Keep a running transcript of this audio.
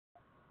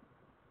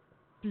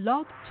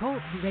Blog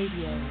Talk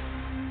Radio.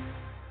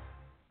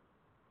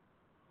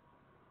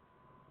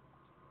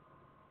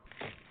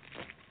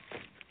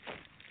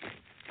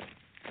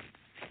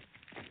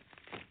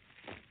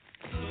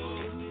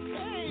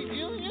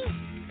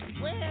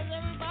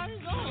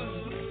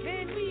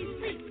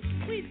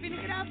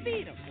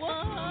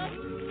 What?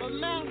 But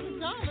Master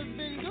Tom has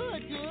been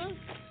good to us.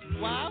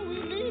 Why are we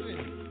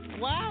leaving?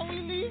 Why are we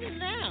leaving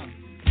now?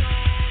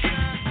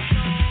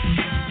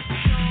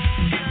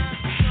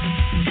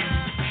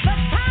 The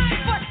time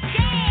for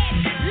scared,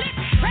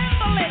 lips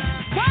trembling,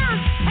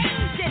 words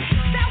changing,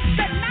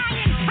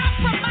 self-denying,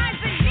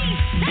 compromising,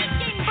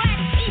 knees-shaking black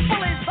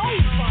people is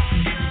over.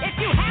 If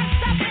you have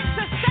something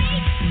to say,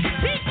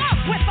 speak up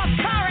with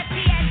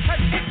authority and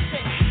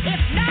conviction.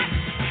 If not,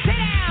 sit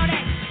down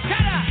and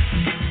shut up.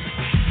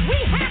 We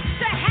have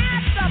to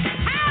have the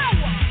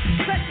power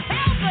to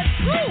tell the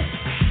truth,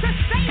 to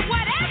say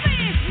whatever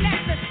is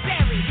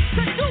necessary,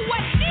 to do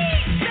what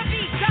needs to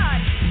be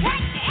done,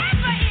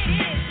 whatever it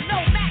is, no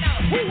matter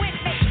who it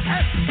may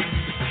hurt.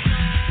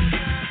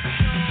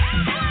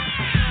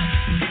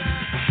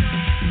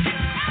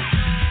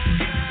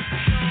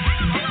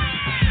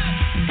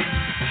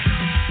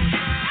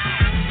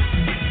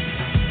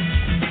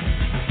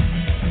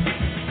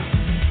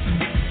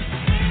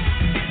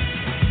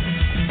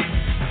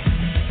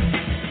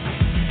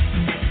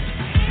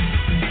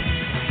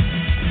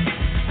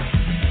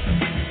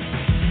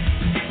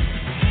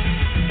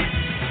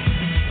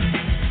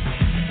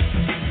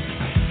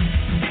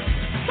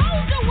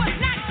 Soldier was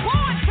not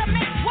born to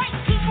make white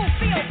people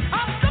feel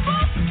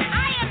comfortable.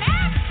 I am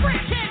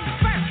African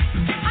first.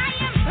 I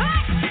am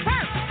black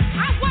first.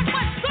 I want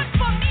what's good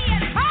for me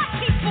and my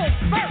people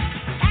first.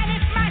 And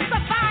if my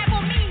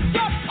survival means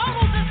your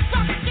total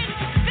destruction,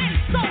 then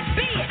so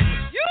be it.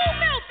 You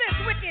built this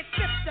wicked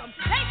system.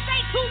 They say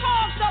two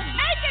wrongs don't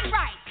make it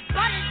right,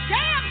 but it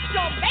damn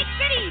sure makes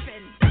it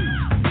even.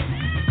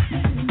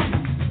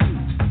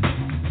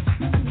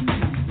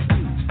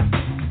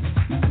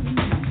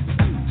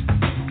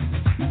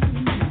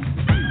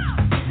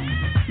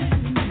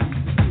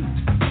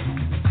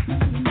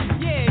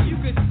 Yeah, you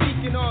can speak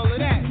and all of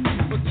that,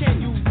 but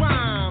can you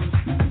rhyme,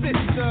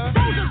 sister?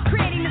 Soldiers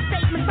creating the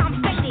statements I'm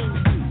stating.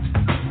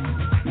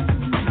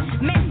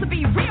 Meant to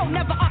be real,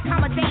 never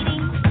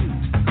accommodating.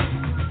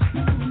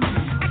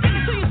 I give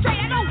it to you straight,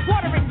 I don't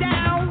water it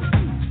down.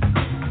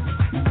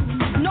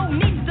 No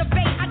need to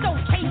debate, I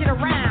don't change it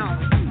around.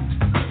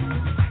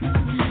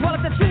 Well,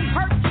 if the truth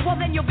hurts, well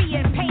then you'll be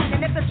in pain.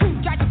 And if the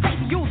truth drives you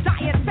crazy, you'll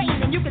die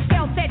insane. And you can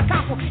tell Ted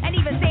Koppel and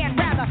even Dan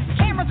Rather.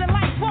 Cameras and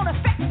lights won't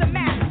affect the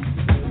matter.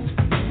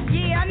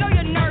 Yeah, I know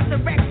your nerves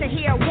are wrecked to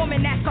hear a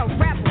woman that's a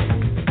rebel.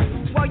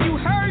 Well, you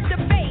heard the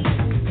bass,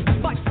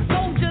 but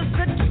soldiers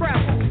the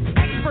treble.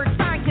 Expert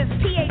scientists,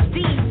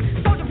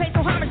 PhDs. Soldier pays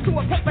no homage to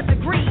a paper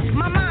degree.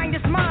 My mind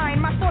is mine,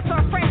 my thoughts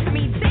are friends to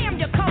me. Damn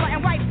your color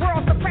and white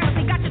world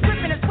supremacy. Got you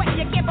dripping and sweating,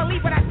 you can't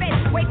believe what I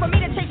said. Wait for me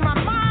to change my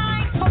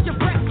mind. Hold your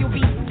breath, you'll be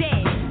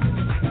dead.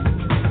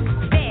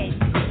 Dead.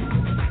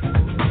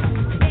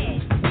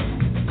 Dead.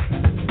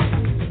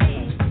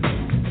 Dead.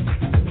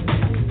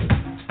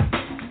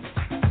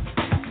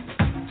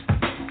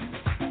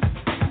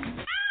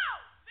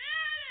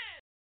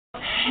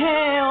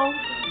 Hell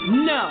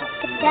no.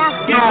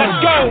 Yeah, let's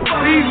go.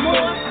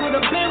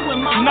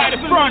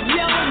 United Front.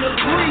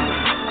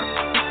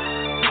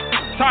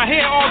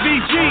 Tahir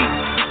RBG.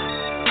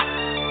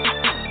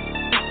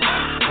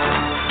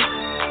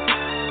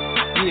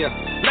 Yeah,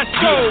 let's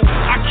go.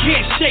 I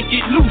can't shake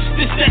it loose.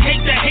 This the hate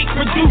that hate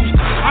produced.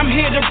 I'm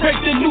here to break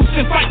the noose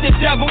and fight the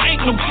devil.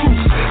 Ain't no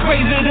truth.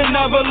 Raise it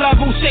another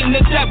level. Shame the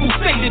devil.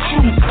 Say the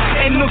truth.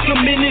 And look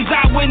him in his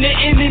eye when the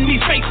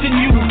enemy's facing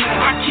you.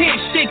 I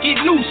can't shake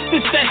it loose.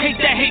 This the hate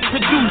that hate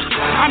produced.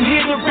 I'm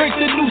here to break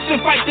the noose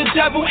and fight the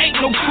devil. Ain't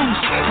no truth.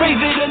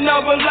 Raise it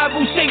another level.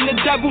 Shame the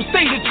devil.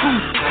 Say the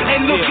truth.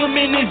 And look him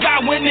in his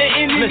eye when the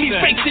enemy's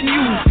facing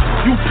you.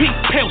 You peak,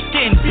 pale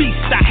skin beast.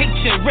 I hate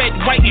your red,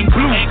 white, and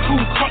blue. And Ku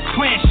Klux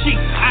Klan sheep.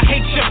 I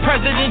hate your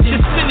president,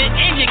 your senate,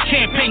 and your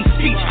campaign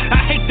speech.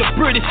 I hate the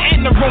British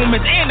and the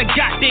Romans and the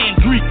goddamn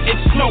Greek.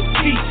 It's no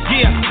peace,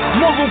 yeah.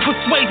 Moral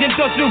persuasion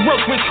doesn't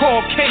work with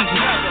Caucasians.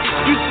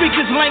 You speak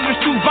this language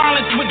through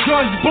violence with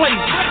guns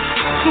blazing.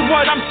 So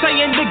what I'm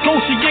saying,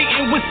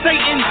 negotiating with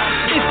Satan,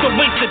 it's a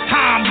waste of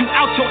time. You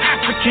out your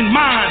African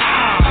mind.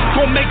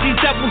 Gonna make these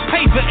devils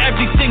pay for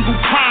every single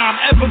crime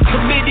ever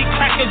committed.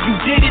 Crackers, you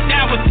did it,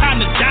 now it's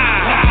time to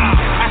die.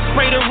 I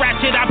sprayed a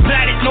ratchet, I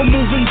blatted, no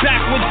moving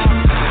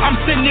backwards. I'm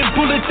sending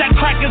bullets at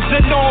crackers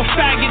and all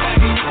faggots.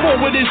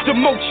 Forward is the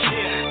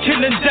motion.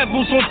 Killing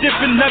devils on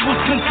different levels,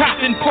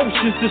 concocting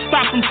potions to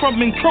stop them from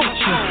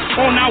encroaching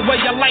on our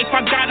way of life.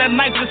 I got a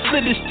knife to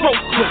slit his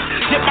throat quick.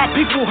 Get my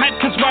people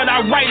hyped, cause what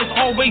I write is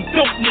always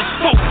dopeness.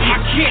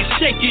 I can't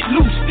shake it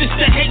loose. This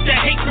the hate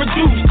that hate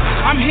produced.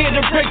 I'm here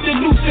to break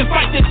the noose and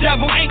fight the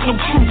devil. Ain't no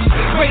truth.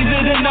 Raise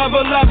it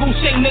another level.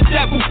 Shame the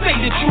devil. Say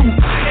the truth.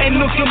 And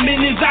look him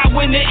in his eye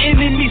when the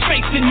enemy's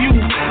facing you.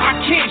 I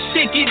can't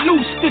shake it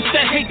loose. This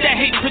the hate that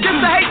hate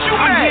produced.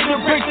 I'm here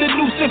to break the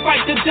noose and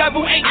fight the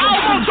devil. Ain't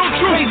no truth.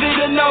 Raise it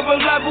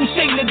another level.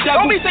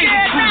 devil say the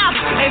truth.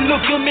 And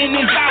look him in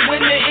his eye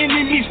when the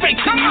enemy's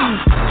facing you.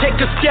 Take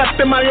a step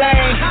in my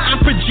lane, I'm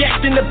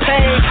projecting the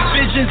pain.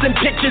 Visions and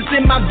pictures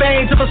in my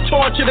veins of us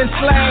tortured and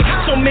slain.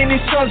 So many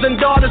sons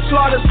and daughters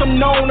slaughtered, some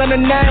known on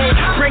the name.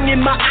 Bringing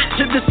my eye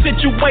to the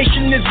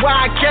situation is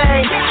why I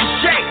came.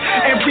 Shake,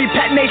 every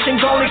pet nation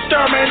gon'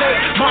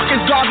 exterminate. Marcus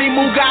Garvey,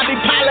 Mugabe,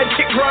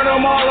 politics, run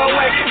them all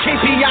away.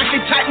 KPI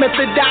type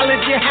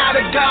methodology, how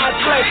the gods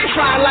play.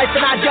 Try life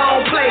and I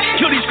don't play.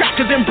 Kill these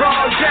crackers in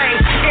broad day.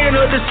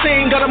 Enter the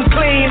scene, got them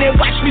clean and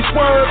watch me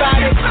swerve at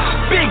it.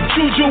 Big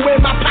juju in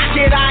my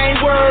pocket, I ain't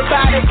worried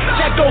about it.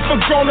 That go for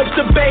grown-ups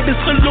to babies.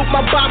 Salute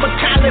my Baba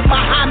Khalid,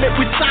 Muhammad,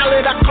 we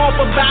solid. I call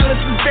for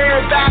violence is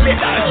very valid.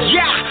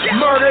 Yeah,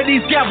 murder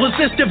these devils,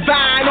 it's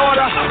divine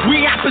order.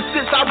 We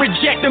opposites, I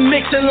reject the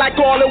mixing like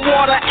oil and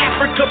water.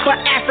 Africa for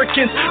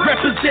Africans,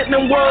 representing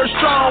them words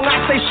strong.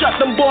 I say shut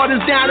them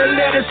borders down and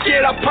let us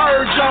get a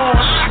purge on.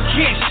 I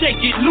can't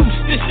shake it loose,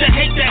 this the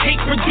hate that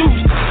hate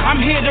produced. I'm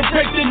here to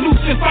break the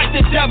noose and fight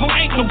the devil,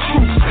 ain't no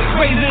truth.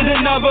 Raise it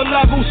another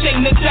level,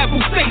 shame the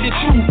devil, say the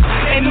truth.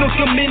 And look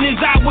him in his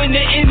eye when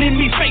the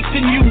enemy's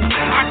facing you.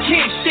 I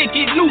can't shake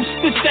it loose,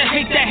 this the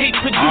hate that hate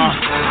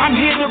produced. I'm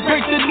here to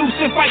break the noose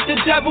and fight the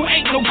devil,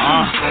 ain't no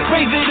truth.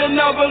 Raise it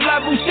another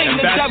level, shame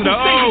the devil,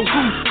 say the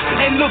truth.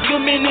 And look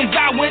him in his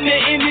eye when the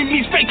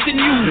enemy's facing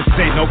you. This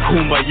ain't no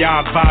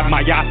Kumbaya vibe,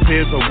 my yasa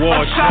is a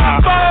war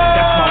tribe.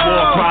 That's my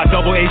war cry,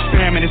 double H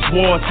famine, it's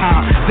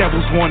wartime.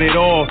 Devils want it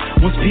all,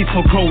 what's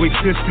peaceful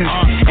coexistence?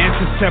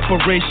 Answer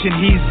separation,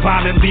 he's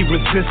violently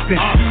resistant.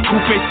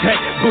 Coupe tech,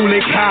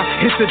 bullet high,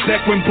 hit the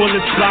deck when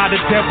bullets fly. The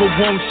devil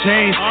won't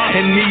change,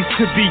 and needs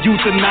to be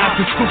euthanized.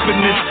 The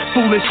stupidness,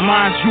 foolish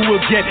minds, you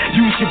will get,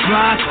 use your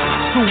blinds.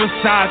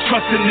 Suicide,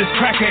 trusting this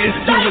cracker is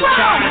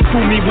suicide.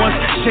 Fool me once,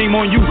 shame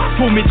on you,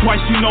 fool me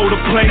twice, you know the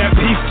play. That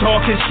peace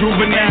talk is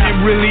juvenile, it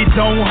really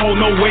don't hold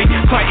no weight.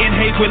 Fighting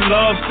hate with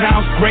love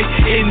sounds great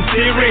in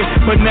theory,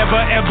 but never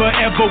ever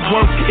ever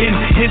work in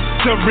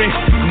history.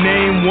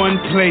 Name one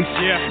place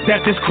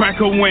that this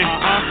cracker went.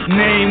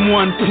 Name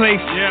one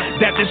place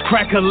that this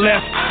cracker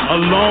left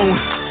alone.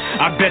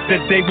 I bet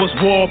that they was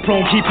war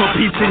prone. Keep a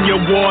piece in your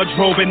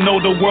wardrobe and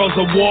know the world's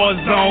a war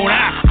zone.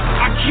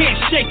 I can't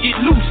shake it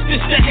loose,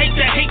 this the hate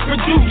that hate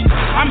produced.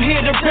 I'm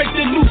here to break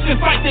the noose and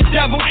fight the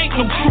devil, ain't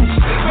no truth.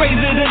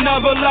 Raise it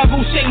another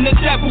level, shame the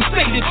devil,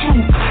 say the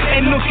truth.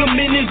 And look him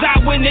in his eye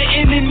when the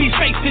enemy's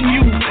facing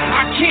you.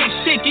 I can't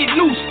shake it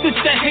loose, this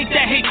the hate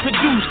that hate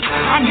produced.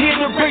 I'm here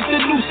to break the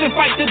noose and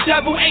fight the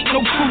devil, ain't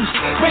no truth.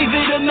 Raise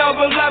it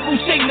another level,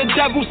 shame the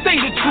devil, say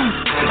the truth.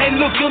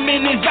 And look him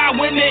in his eye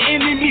when the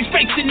enemy's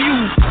facing you.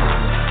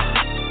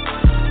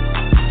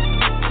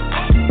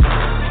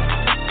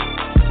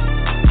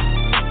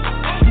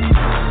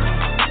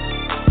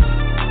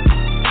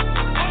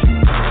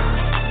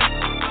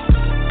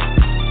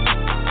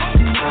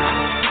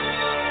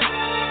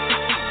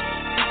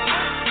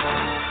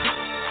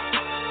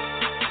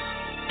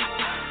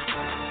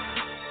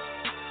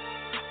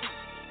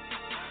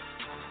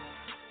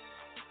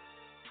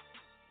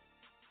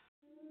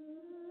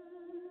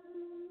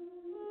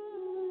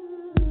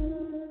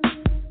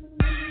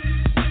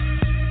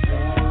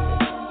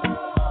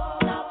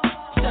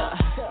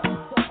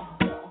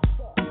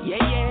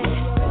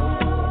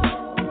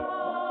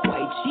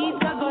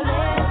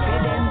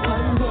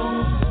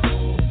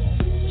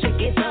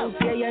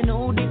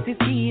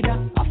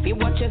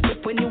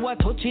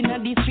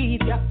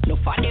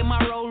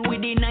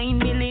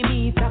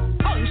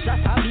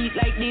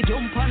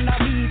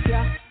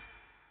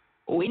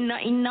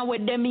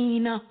 With them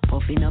in,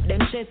 puffing up them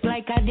chests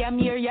like a damn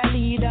year ya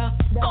leader.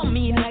 Come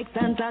in like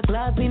Santa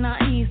Claus in a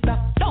Easter.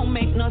 Don't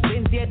make no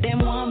sense yet them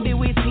want be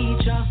with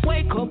teacher.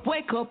 Wake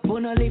up,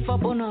 wanna lift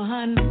up on a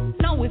hand.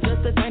 Now it's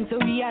just the time to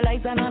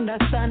realize and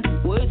understand.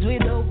 Words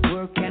without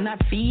work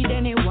cannot feed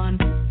anyone.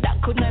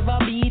 That could never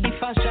be the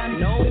fashion.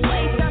 No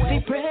white happy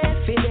pray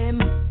for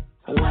them.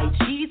 White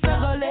sheets are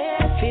go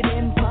left for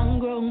them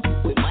pangrong.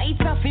 We might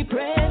have to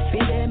pray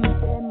for them.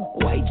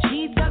 White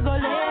sheets are go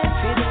left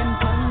for them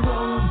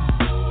pangrong.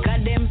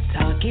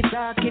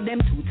 Talkie, them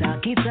too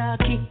talkie.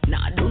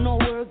 Nah, do no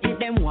work, if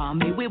them want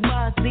me, we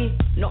bossy.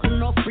 Nothing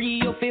no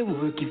free, you fi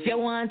work if you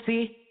want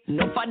it.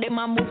 No for them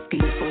a move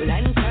skillful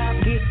and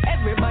crafty.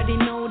 Everybody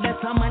know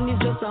that a man is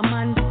just a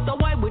man. So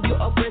why would you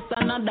oppress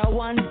another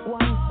one?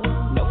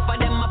 No for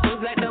them a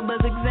pose like double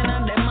six and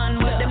a them man.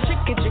 But them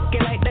tricky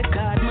like the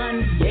card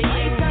man.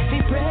 Yeah,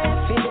 happy pray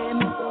for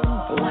them.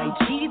 White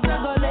sheets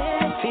are go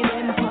left for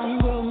them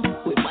pangrong.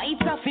 We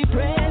might have to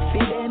pray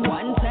for them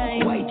one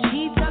time. White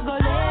sheets are go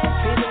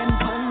left for them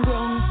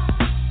pangrong.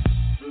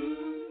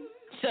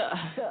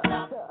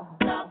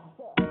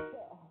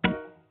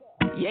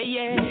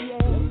 Yeah.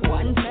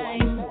 One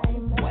time.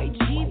 White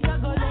sheets are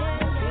go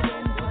left for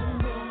them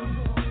pangrong.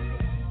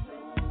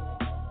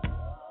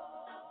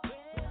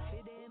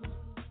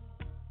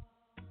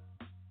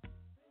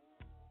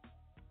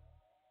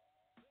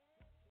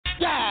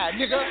 Die,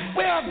 nigga.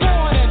 We are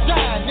born and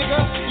die, nigga.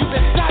 You've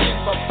been dying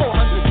for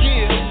 400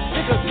 years.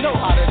 Niggas know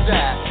how to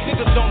die.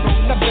 Niggas don't know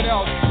nothing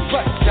else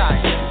but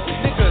dying.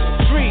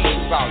 Niggas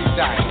dream about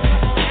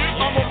dying.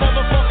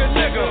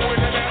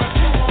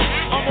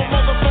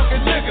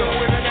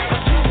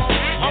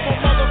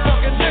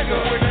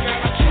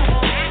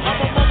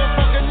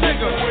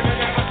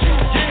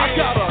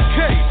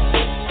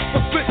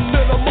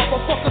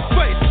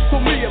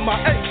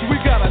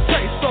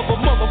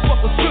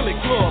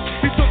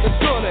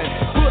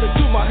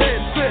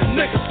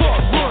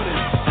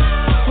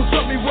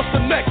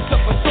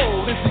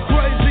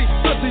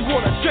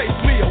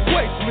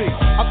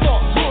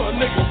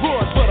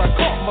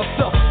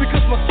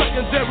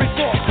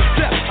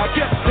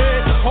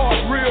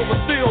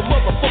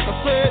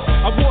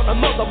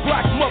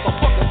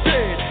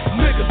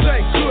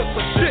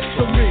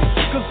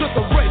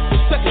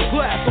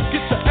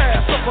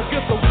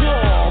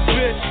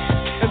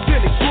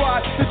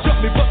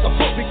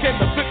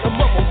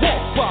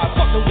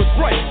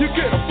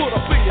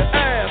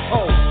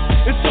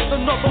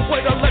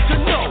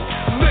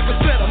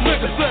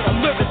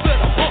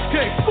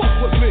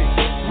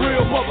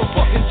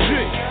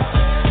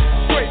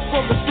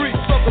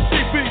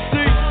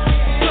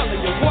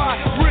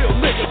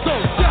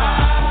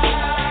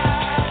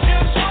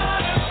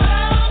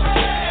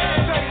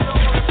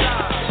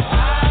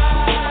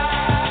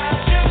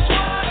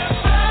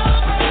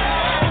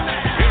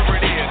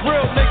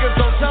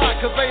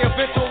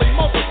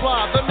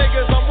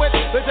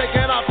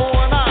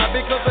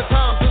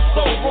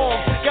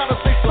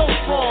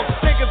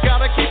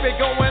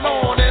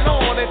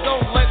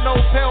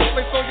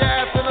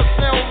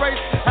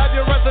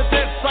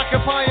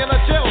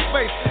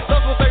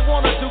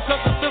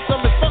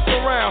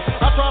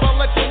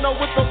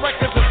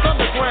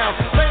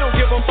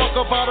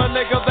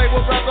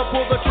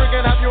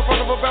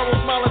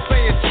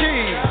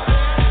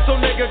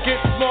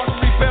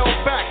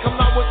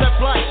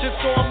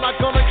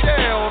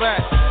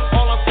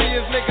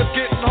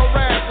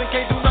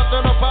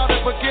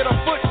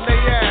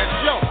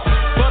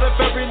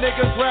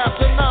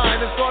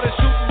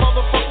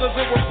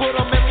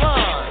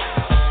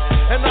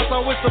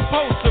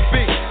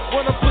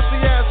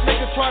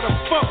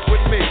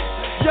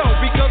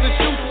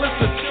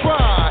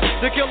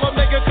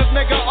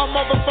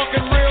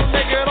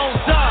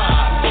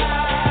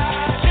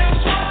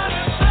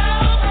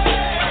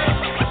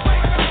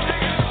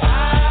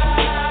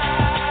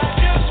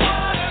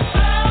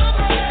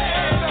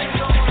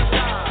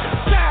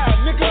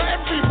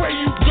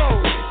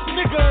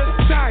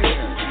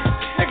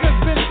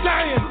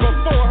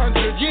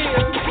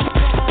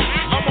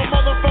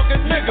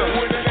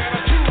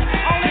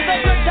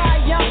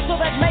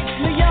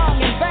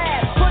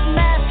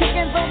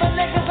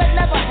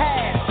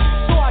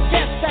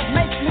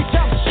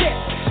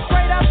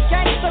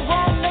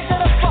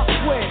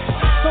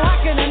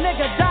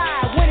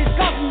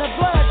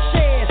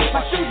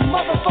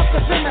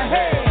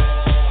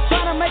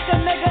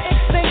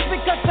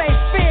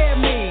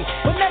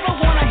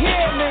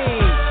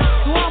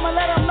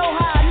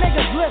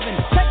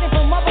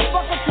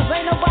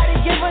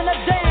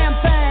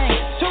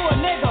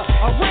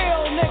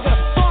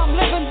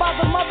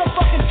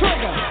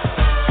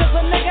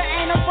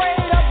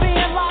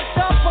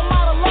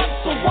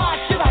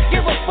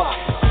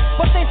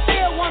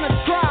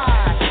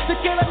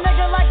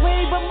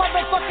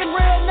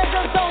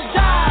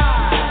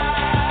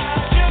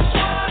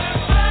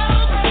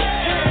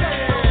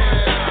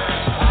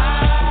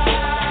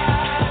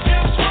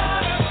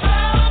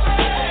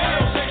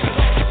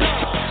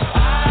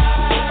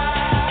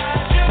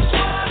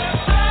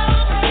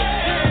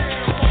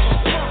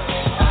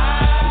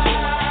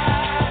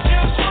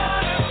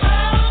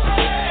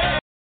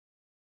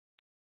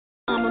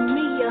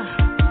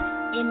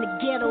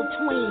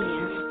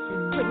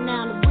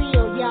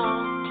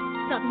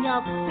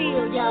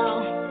 feel,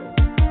 y'all.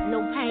 No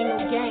pain, no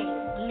gain.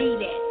 Believe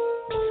that.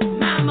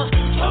 Mama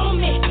told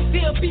me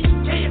there'll be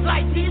days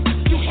like this.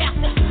 You have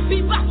to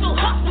be about your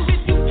hustle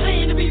if you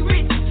plan to be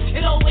rich.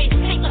 It always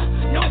takes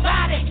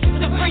nobody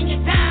to bring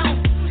it down,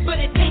 but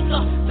it takes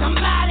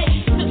somebody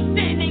to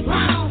stand their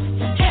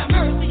ground. Have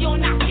mercy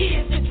on our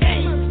kids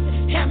today.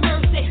 Have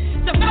mercy,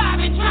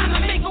 surviving, trying to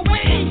make a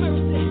way.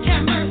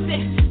 Have mercy,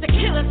 the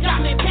killers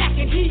got me back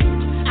in heat.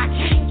 I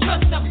can't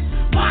trust them.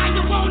 Why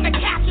you wanna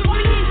capture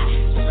me?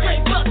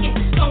 Straight bucket,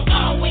 don't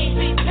always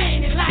be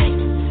paying in life.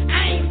 I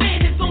ain't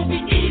saying it's gonna be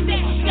easy.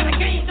 Gotta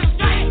gain some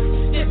strength.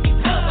 Just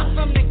because I'm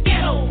from the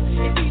ghetto,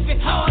 it's even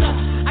harder.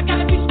 I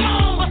gotta be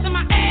strong, busting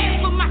my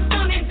ass for my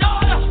son and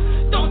daughter.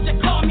 Don't you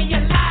call me a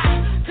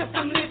lie, cause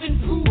I'm living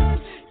proof.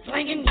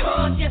 Slinging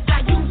drugs, yes I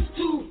used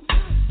to.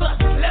 Bust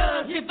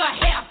gloves if I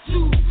have to.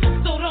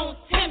 So don't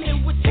tell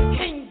me what you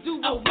can't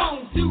do or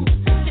won't do.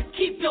 Just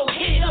keep your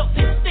head up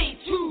and stay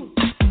true.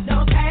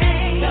 No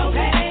pain, no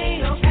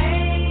pain, no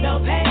pain, no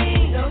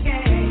pain, no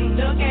gain,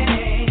 no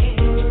gain.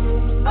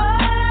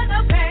 Oh, no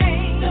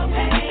pain, no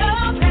pain,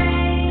 no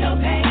pain, no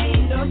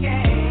pain, no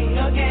gain,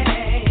 no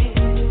gain.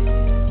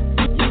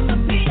 Used to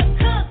be a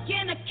cook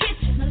in the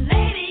kitchen, a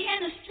lady in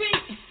the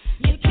street.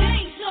 You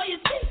can't show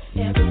your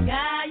teeth, every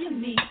guy you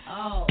meet.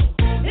 Oh,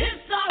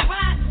 it's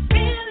alright to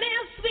be a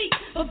little sweet,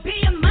 but be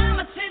a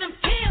mama to them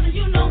kids, and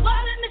you know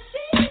what in the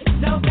sheet.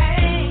 No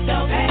pain,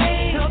 no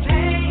pain, no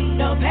pain,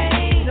 no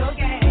pain, no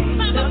gain,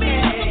 no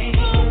gain.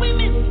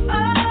 Oh,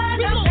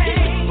 no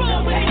pain, no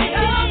pain,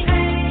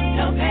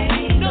 no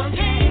pain, no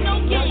pain, no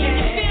gain.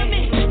 You feel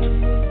me?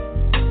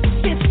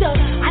 Sister,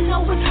 I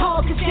know it's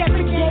hard cause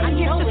every day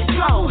is a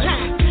struggle,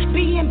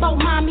 being both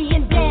mommy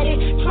and daddy,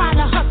 trying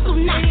to hustle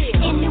now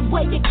any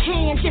way you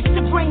can just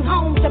to bring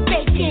home the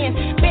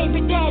bacon.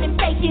 Baby daddy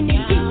faking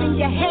and keeping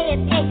your head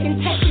aching,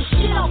 taking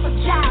shit off a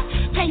job,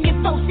 paying you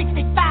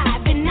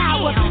 $4.65 an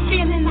hour,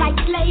 feeling like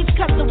slaves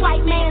cause the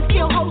white man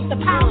still holds the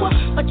power,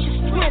 but your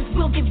strength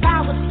will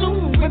devour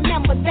soon,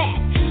 remember that,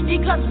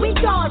 because we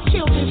God's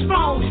children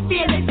strong,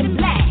 fearless and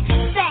black.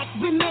 Fact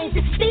remains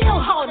it's still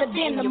harder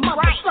than the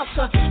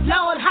motherfucker.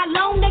 Lord, how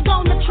long they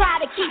gonna try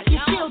to keep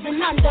your children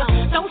under?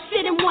 Don't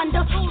sit and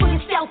wonder, pull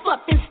yourself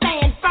up and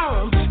stand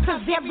firm,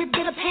 cause every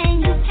bit of pain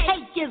you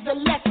take is a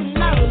lesson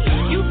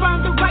learned. You've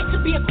earned the right to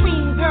be a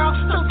queen, girl,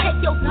 so take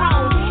your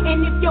throne.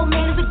 And if your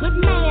man is a good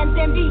man,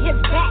 then be his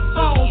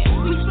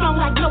backbone. We strong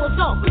like Noah's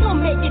Ark, we gon'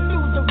 make it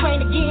through the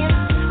rain again.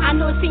 I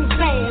know it seems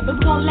bad, but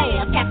we gon'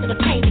 laugh after the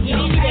pain again.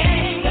 No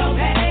pain, no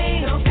pain,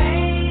 no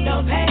pain, no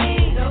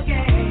pain, no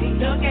gain,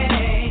 no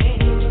gain.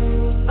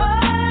 Oh,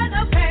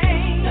 no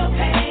pain, no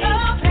pain, no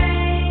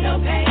pain, no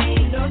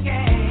pain, no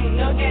gain,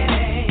 no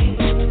gain.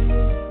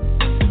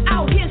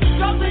 Out here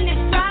struggling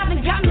and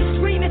striving, got me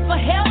screaming for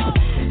help.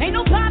 Ain't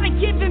nobody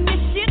giving me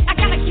shit, I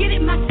gotta get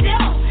it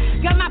myself.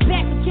 Got my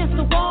back against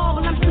the wall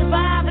and I'm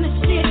surviving the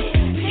shit.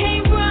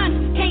 Can't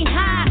run, can't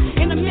hide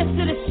in the midst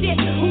of the shit.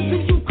 Who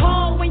could you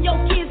call when your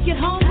kids get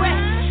hungry?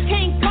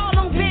 Can't call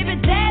on baby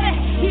daddy,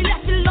 he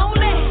left you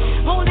lonely.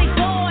 Only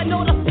God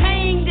know the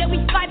pain that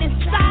we fight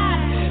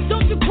inside.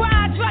 Don't you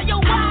cry, dry your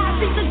eyes,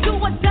 either do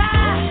or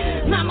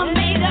die. Mama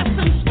made us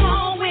some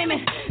strong women,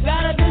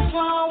 gotta be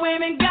strong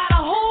women, gotta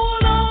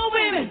hold on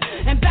women,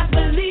 and best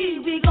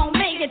believe we gon'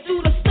 make it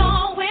through the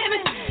storm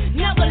women.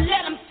 Never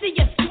let them see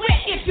you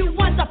sweat if you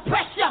under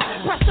pressure.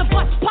 Pressure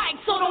but spike,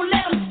 so don't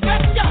let them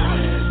stress you.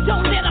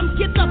 Don't let them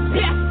get the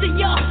best of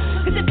you,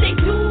 cause if they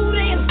do,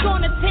 they's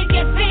gonna take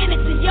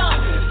advantage of you.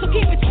 So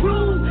keep it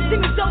true,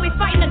 seem as though we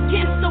fighting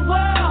against the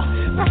world.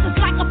 Precious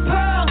like a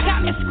pearl,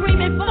 got me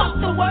screaming, fuck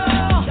the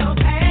world. No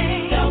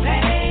pain, no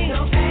pain,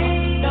 no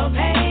pain, no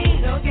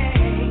pain, no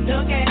gain, no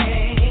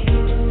gain.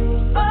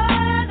 Oh,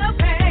 no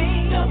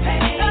pain, no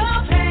pain, no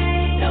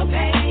pain, no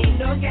pain,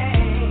 no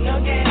gain, no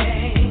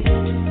gain.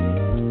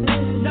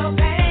 No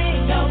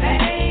pain, no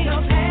pain, no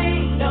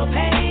pain, no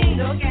pain,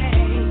 no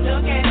gain, no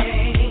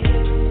gain.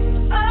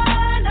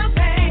 Oh, no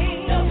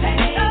pain, no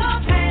pain, no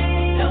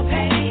pain, no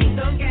pain,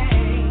 no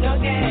gain, no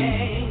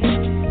gain.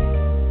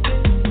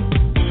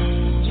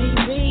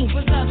 GB,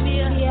 What's up,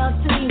 Mia?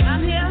 TLC,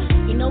 I'm here.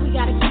 you know we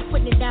gotta keep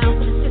putting it down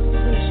for the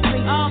sisters in the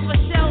street. Oh, for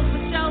sure,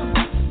 for sure.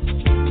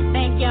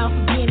 Thank y'all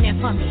for being there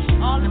for me.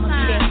 All the I'ma be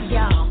there time. for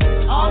y'all.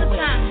 All the always.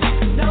 time.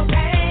 No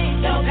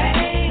pain, no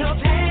pain, no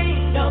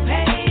pain, no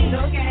pain,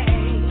 no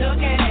gain, no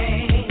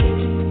gain.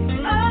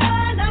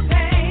 Oh, no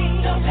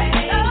pain, no pain,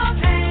 no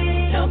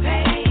pain, no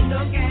pain, no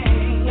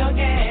gain, no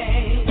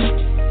gain.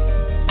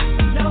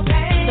 No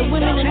pain. The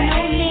women no are no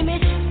pain,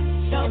 limit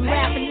no and pain,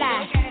 rap a no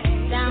lot.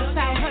 gain, Down no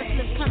south gain.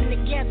 hustlers coming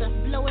together,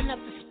 blowing up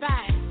the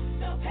spot.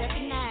 No pain.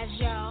 Recognize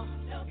y'all.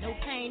 No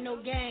pain, no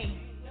gain.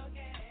 No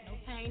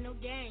pain, no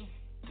gain.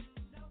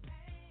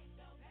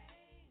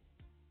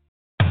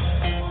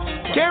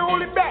 Can't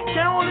hold it back,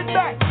 can't hold it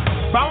back.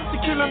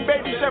 Bounty Killin'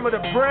 Baby Sam with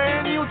a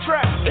brand new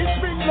track. It's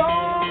been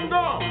long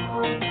gone.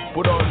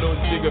 Put all those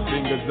bigger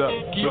fingers up,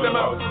 keep them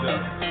out.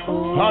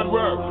 Hard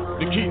work,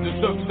 the key to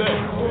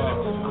success.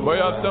 Boy,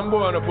 have some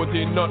boy wanna put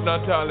in nothing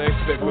at all and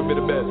expect to be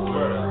the best.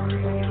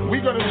 We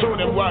gonna show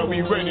them why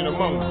we reigning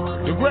among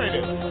the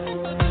greatest.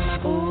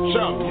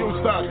 Cham, you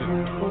started.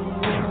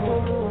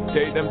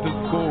 Take them to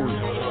school.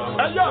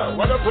 Hey yo,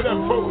 what up with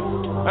them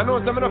fools? I know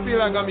some of them feel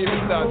like I'm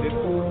even started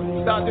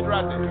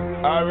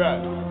ratting.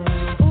 Alright.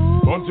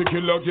 Bounty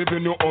killer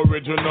giving you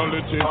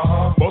originality.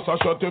 Boss a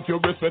shot if you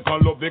respect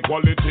and love the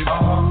quality.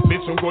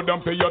 Listen good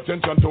and pay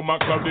attention to my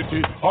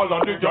clarity. All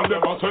of the girls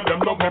never say them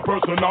love my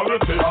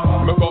personality.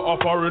 Me go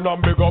offering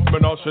and big up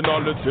my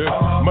nationality.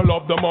 Me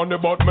love the money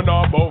but me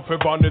not bout for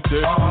vanity.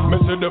 Me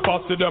see the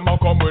fasty them a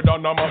come with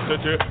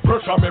animosity.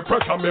 Pressure me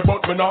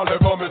but me not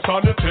let go me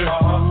sanity.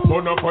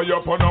 Put up for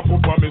your put up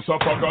for me so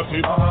forgot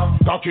it.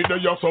 Cocky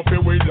the young so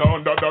feel we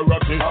under the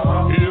ratty.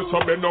 He's a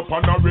bend up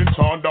and a rinse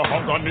on the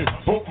hogany.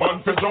 Book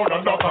man for Jordan.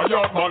 That's a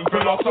yard man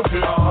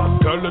philosophy.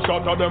 Tell the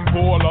shot of them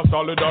full of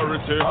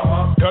solidarity.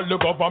 Tell the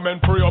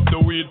government free up the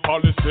weed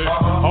policy.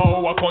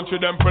 How a country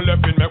them for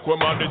left in make we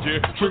manage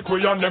it. Trick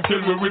we and them kill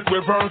we with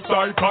reverse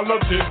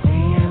psychology.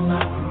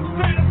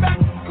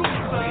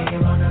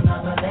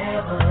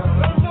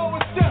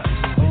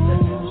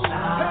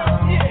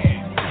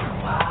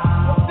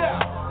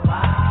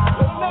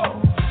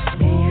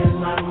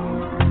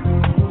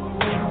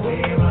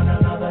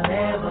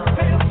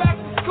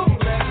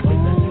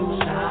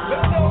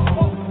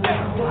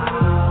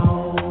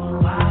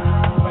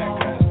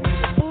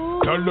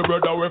 Tell the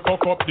brother we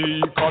fuck up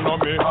the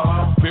economy.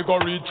 Figure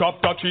reach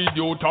chapter 3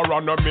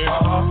 Deuteronomy.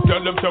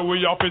 Tell them say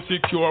we have to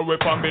secure we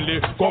family.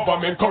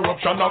 Government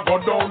corruption a go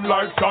down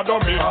like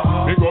sodomy.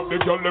 Big up the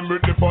girl them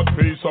with the first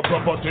piece of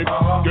property.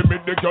 Give me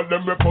the girl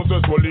them we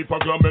possess will leave a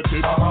glamity.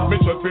 Me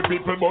check for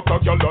people but a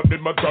girl are the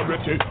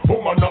majority.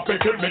 Woman not to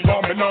kill me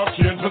cause me not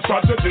change the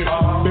strategy.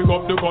 Big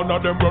up the gun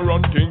of them we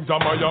run things in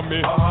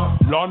Miami.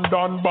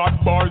 London bad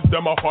boys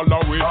them a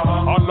follow we.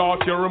 And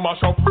last year we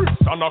mash up bricks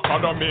and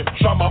academy.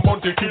 Shama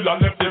Monte Killer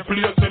left the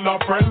place in a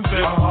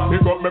frenzy. He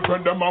got me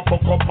friend them a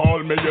fuck up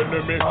all me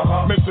enemy.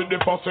 Me see the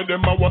fussy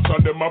them a watch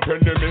and them a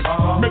penny me.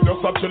 Me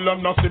just a chill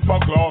and a sip a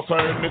glass of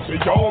energy.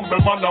 You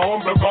humble man a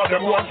humble cause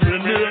them want to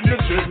in the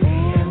energy.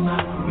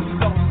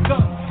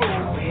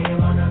 We're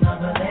on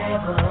another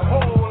level.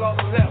 Hold on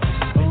left.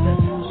 With the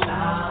new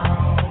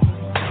sound.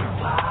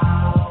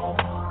 Wow.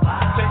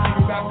 Taking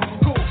you back to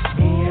school.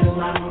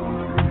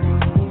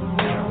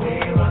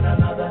 We're on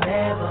another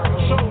level.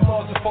 Show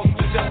more supposed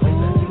to do.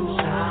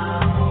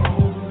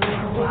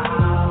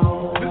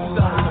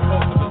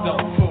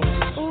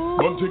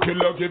 Bounty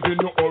killer giving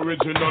you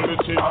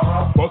originality.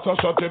 Boss a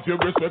shot if you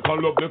respect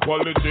and love the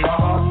quality.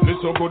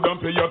 Listen good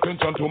and pay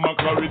attention to my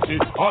clarity.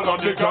 All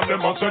of the girls them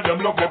a say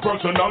them love my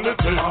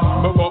personality.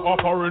 Me go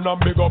offering and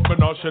big up my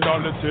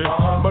nationality.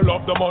 Me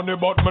love the money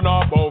but me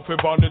not bout for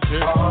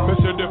vanity. Me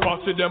see the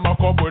fussy them a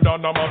come with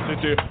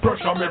animosity.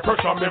 Pressure me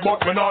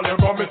but me not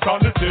let go me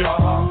sanity.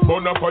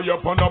 Burn up for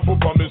your pan and poop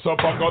on me so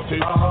forgot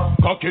it.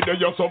 Cocky the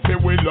young so feel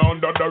will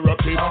under the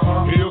rocket.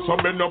 Heels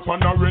some bend up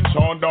and a rinse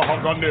on the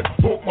hogany.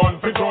 Book man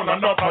for John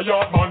and not a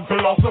yard man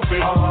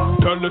philosophy.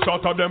 Tell the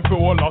shot of them for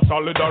all of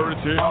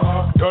solidarity.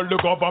 Tell the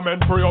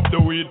government free up the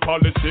weed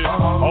policy.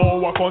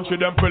 How a country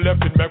them for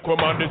left it make we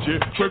manage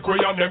it. Trick we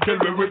and them kill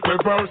we with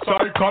reverse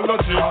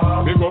psychology.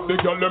 Big up the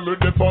girl them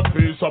with the first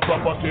piece of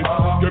property.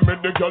 Give me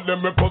the girl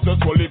them with possess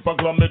will leave a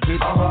glamity.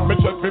 Me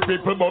check for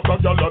people but a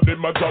girl are the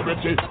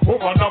majority.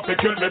 Woman have to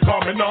kill me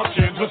cause me not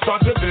change the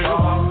strategy.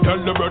 Tell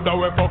the brother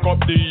we fuck up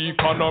the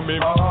economy.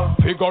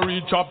 Figure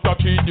reach chapter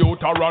 3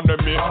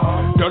 Deuteronomy.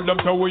 Tell them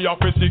say we have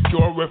to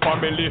secure we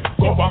family.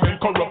 Government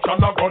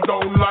corruption a go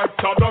down like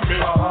sodomy.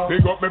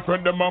 Big up me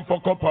friend them and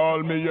fuck up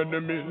all me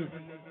enemies.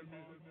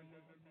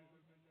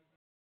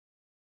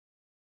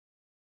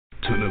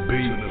 To the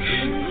beat.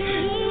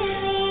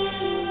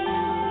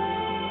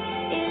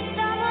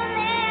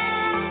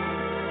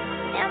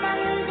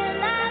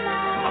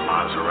 My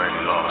mind's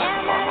already lost.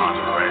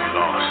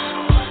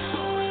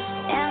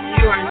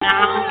 You are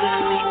now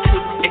listening to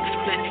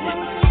Explicit,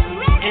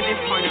 in it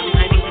for the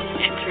money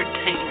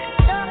entertainment.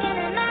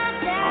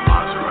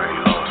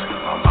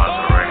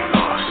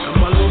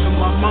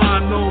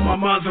 My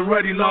mind's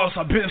already lost.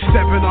 I've been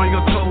stepping on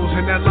your toes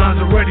and that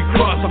line's already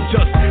crossed. I'm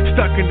just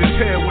stuck in this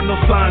head with no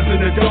signs in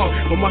the dark.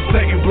 With my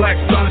Satan black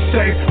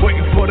sunshade,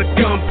 waiting for the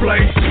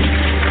gunplay.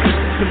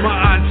 In my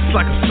eyes, it's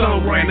like a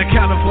sun ray. The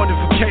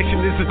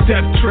Californification is a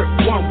death trip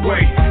one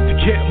way. To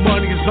get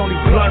money is only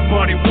blood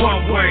money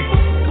one way.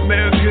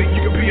 America,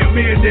 you can be a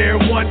millionaire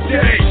one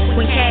day.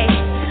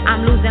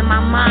 I'm losing my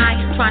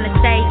mind, trying to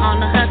stay on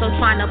the hustle,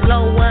 trying to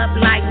blow up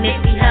like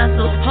Nipsey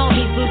Hussle.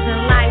 Homies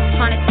losing life,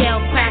 trying to sell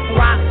crack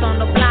rocks on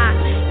the block.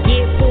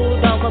 Get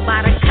pulled over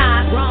by the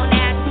cops. Grown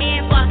ass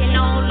men fucking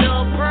on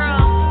little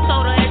girl.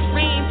 Sold her a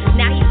dream,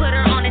 now he put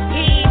her on a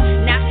team.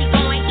 Now she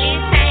going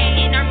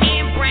insane in her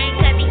man brain,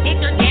 cause he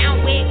dicked her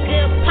down with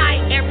good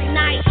pipe every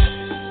night.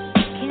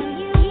 Can you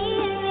hear me?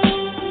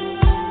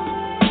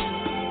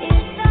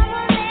 Is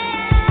someone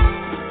there?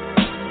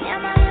 Am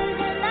I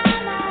losing my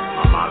mind?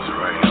 My mind's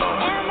already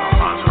lost. My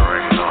mind's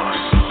already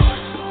lost.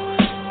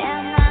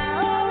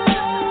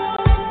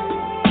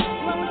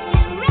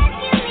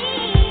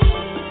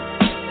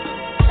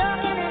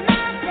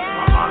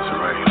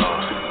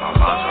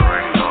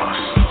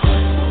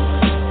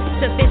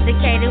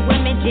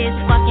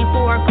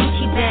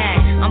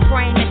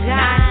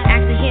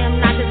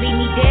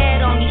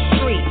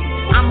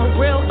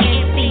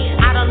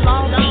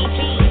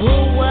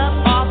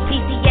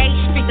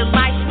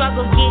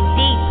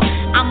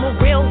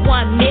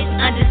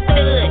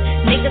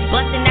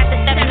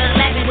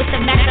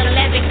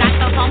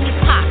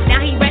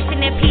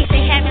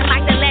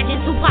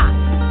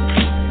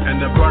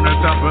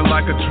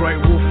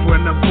 Detroit woofer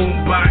and a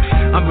boombox.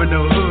 I'm in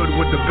the hood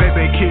with the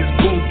baby kids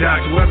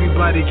boondocks, where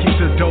everybody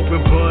keeps a dope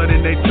and bud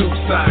in they tube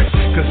socks.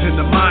 Cause in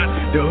the mott,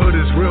 the hood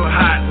is real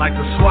hot like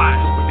the SWAT.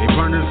 They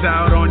burn us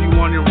out on you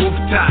on your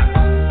rooftop.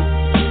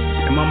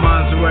 And my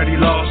mind's already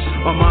lost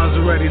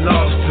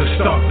to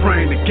start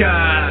praying to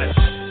God.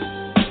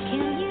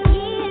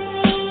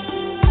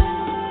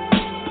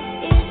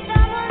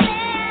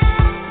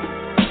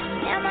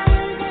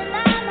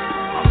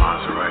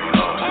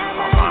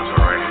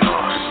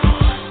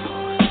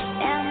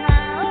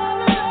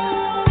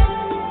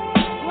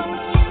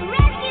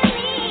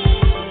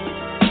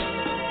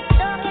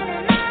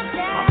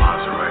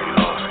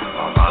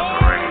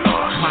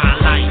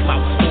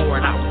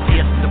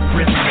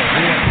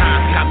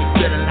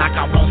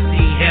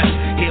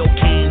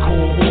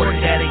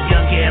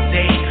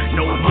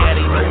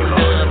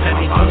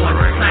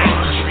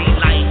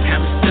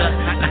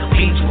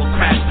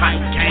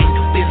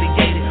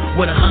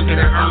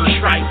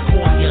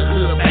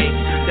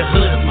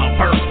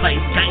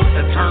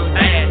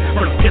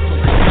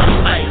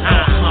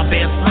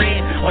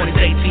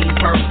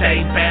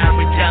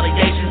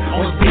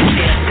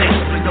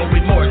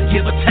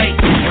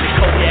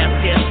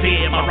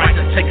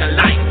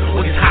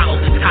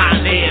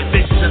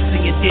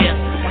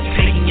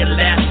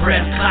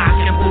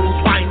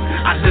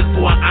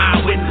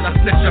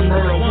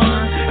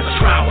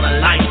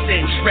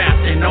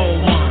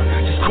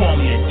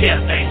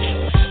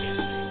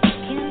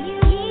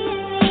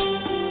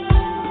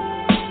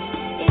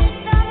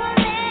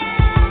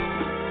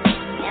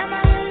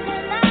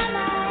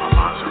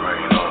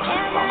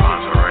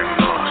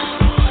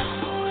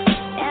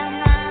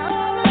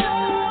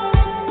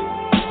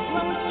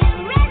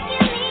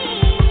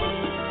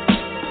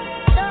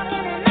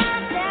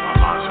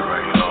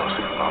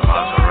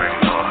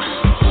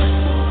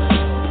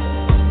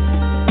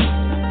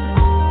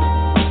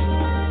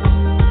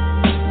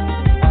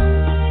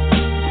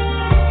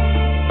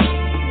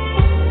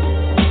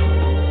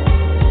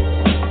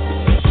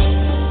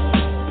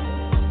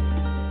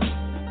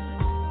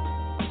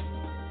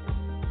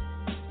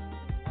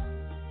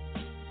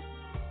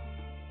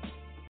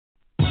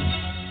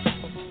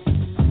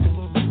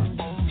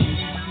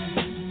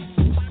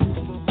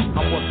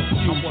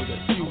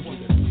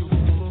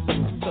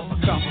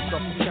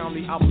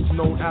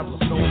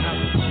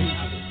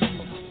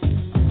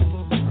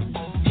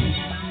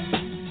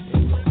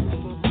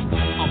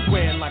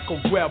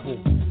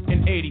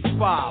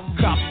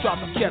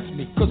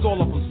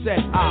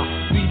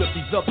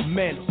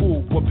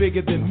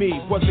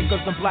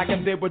 Black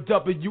and they were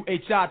WHITE.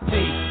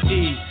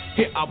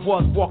 Here I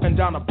was walking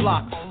down the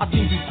block. I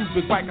seen these two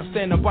big bikers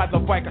standing by the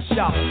biker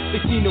shop. They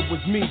seen it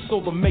was me,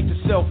 so to make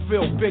themselves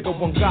feel bigger.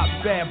 One got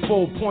bad,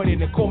 bold,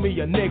 pointed and called me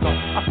a nigga.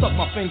 I stuck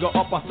my finger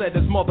up, I said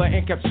his mother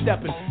and kept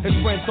stepping. His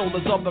friend told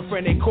his other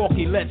friend, hey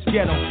Corky, let's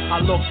get him. I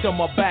looked to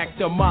my back,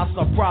 to my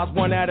surprise,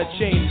 one had a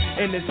chain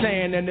in his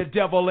hand and the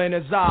devil in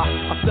his eye.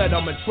 I said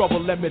I'm in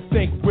trouble, let me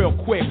think real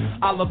quick.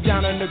 I looked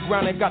down on the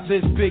ground and got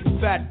this big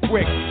fat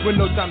brick.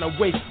 With no time to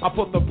waste, I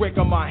put the brick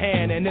in my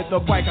hand and hit the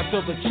bike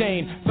until the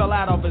chain fell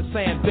out of his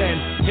hand. Then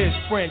his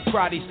friend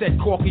cried, he said,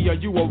 Corky, are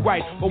you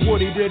alright? But what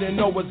he didn't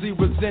know was he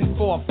was in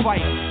for a fight.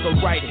 The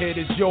right hit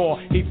his jaw,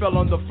 he fell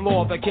on the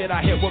floor. The kid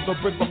I hit with a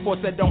brick before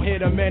said don't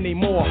hit him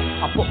anymore.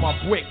 I put my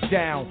brick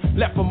down,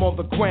 left him on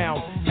the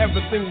ground.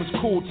 Everything was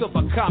cool till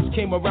the cops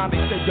came around.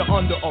 They said you're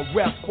under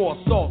arrest for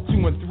assault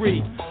 2 and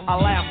 3. I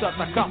laughed at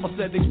the cop, I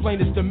said explain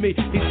this to me.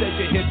 He said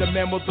you hit the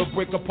man with the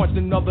brick, or punched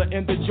another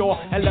in the jaw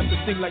and left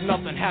it seem like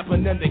nothing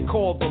happened. Then they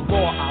called the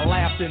law. I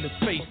laughed in his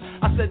face,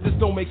 I said this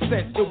don't make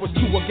sense. It was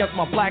 2 against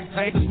my black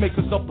tank, this makes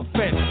us up the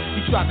fence.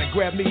 He tried to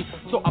grab me,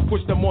 so I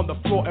pushed him on the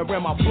floor and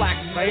ran my black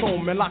tank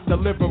home and locked the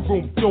living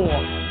room door.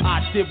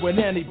 I did what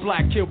any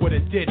black kid would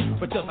have did,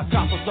 but just a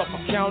cop was up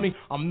in county,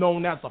 I'm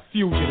known as a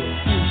fugitive.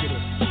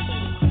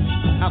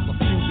 As a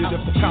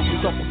fugitive, the cop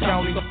was up in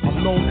county,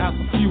 I'm known as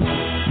a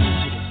fugitive.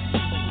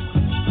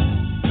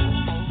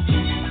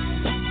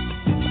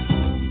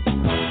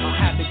 I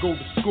had to go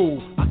to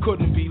school, I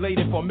couldn't be late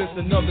if I missed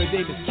another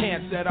day. This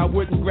can't said I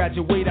wouldn't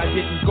graduate, I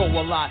didn't go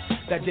a lot.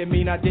 That didn't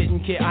mean I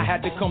didn't care, I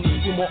had to come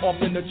to school more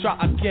often to try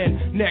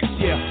again next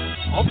year.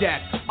 Of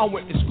that, I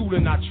went to school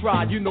and I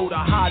tried, you know, to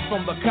hide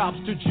from the cops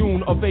to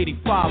June of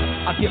 85.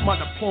 I get my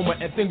diploma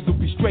and things will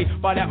be straight.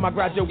 By that my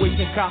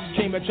graduation cops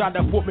came and tried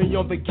to put me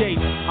on the gate.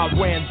 I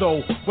ran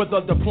though, with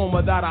a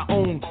diploma that I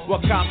own.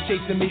 With cops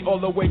chasing me all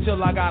the way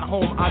till I got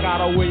home. I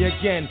got away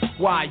again.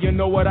 Why? You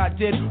know what I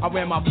did? I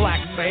ran my black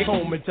face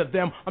home, and to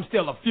them, I'm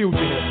still a fugitive.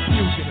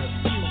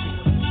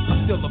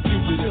 I'm still a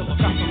fugitive. The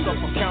cops in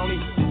Suffolk County,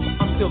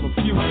 I'm still a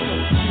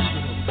fugitive.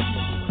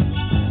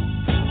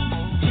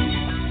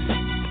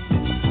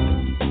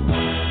 2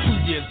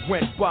 years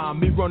went by,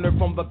 me running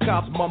from the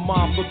cops. My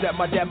mom looked at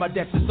my dad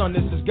said, son,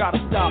 this has gotta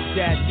stop.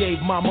 Dad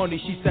gave my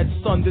money, she said,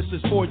 son, this is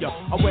for ya.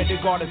 I went to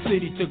Garden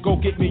City to go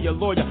get me a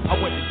lawyer.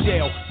 I went to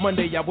jail,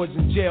 Monday I was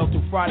in jail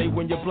till Friday.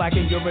 When you're black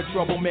and you're in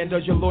trouble, man,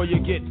 does your lawyer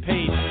get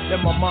paid?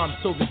 Then my mom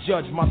told the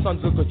judge, my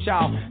son's a good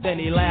child. Then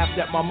he laughed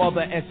at my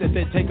mother and said,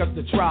 they'd take us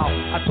to trial.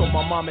 I told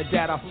my mom and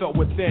dad I felt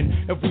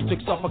within, if we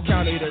took Suffolk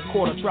County to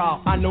court of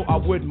trial, I know I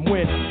wouldn't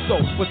win.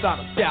 So without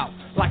a doubt,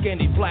 like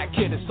any black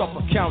kid in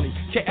Suffolk County,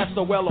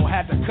 KSOLO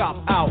had to cop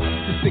out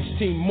to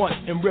 16 months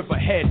in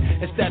Riverhead.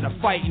 Instead of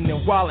fighting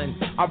and wilding,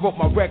 I wrote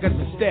my records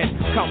instead.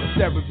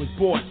 Commissary was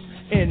bought.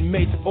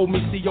 Inmates owed me,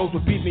 COs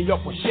would beat me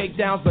up with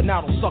shakedowns, but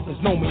now those suckers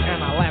know me,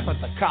 and I laugh at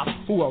the cops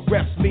who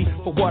arrest me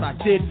for what I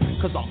did,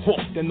 cause I'm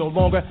hooked and no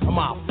longer am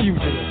I a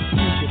fugitive.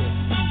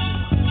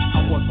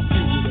 I was a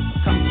fugitive,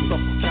 cop in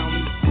Suffolk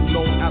County,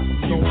 known as a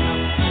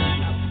fugitive.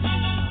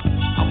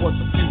 I was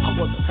a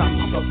cop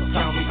in Suffolk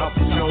County, I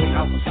was known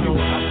as a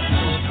fugitive.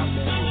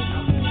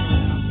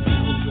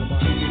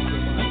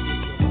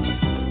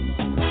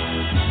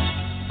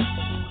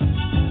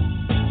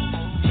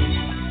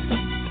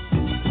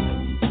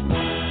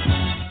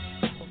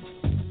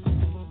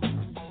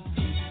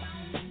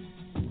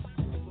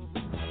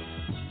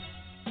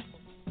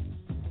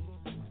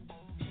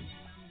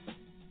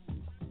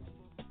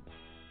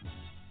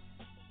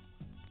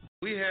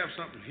 We have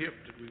something hip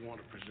that we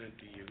want to present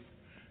to you.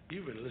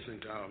 You've been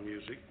listening to our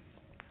music.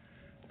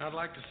 I'd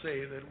like to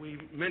say that we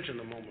mentioned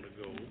a moment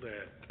ago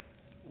that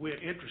we're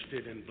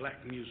interested in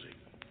black music,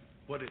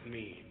 what it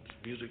means,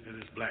 music that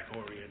is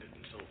black-oriented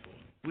and so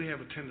forth. We have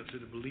a tendency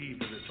to believe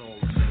that it's all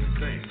the same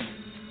thing,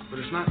 but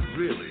it's not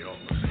really all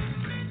the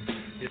same thing.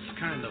 It's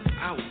kind of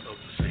out of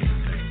the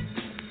same thing.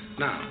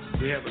 Now,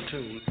 we have a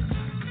tune.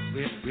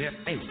 We have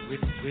a tune.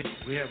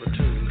 We have a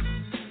tune.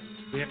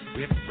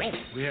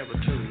 We have a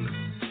tune.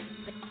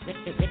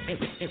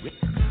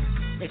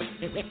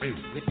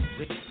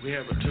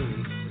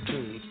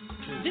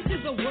 This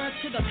is a word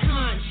to the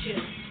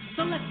conscious.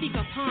 So let's speak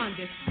upon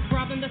this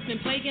problem that's been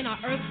plaguing our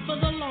earth for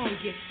the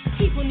longest.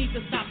 People need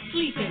to stop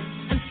sleeping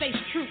and face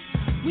truth.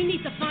 We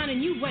need to find a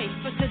new way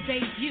for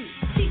today's youth.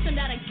 Teach them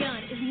that a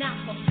gun is not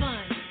for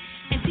fun,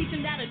 and teach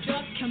them that a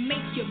drug can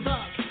make you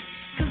buck.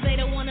 Cause they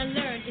don't want to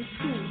learn in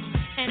school,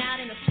 and out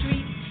in the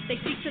streets they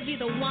seek to be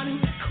the one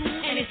who's cool.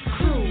 And it's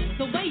cruel,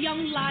 the way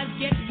young lives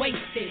get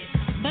wasted.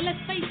 But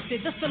let's face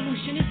it, the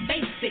solution is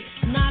basic.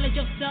 Knowledge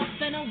of self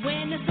and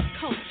awareness of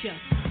culture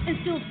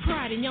instills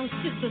pride in young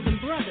sisters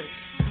and brothers.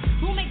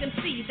 We'll make them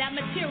see that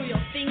material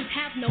things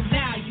have no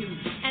value,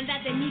 and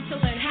that they need to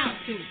learn how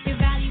to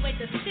evaluate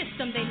the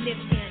system they live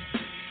in,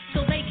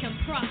 so they can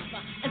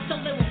prosper, and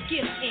so they won't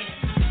give in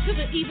to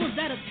the evils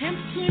that attempt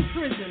to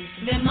imprison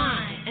their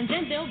mind, and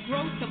then they'll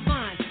grow to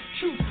find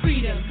true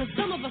freedom, cause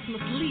some of us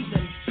must leave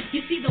them.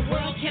 You see, the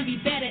world can be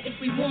better if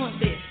we want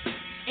this.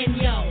 And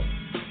yo,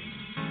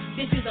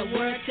 this is a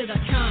word to the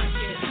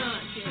conscious.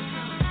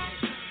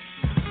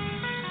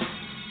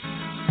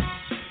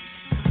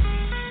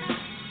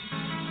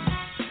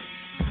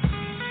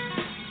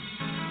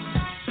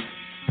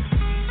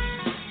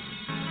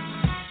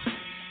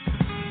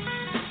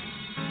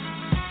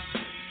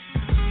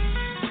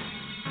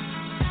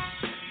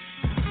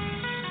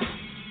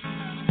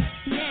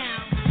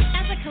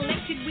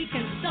 We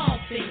can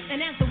solve things,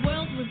 and as the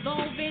world's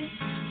revolving,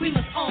 we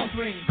must all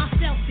bring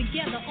ourselves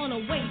together on a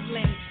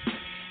wavelength.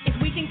 If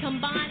we can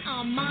combine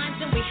our minds,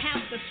 then we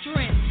have the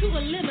strength to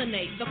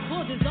eliminate the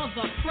causes of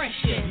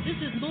oppression. This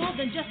is more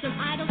than just an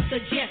idle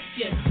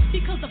suggestion,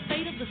 because the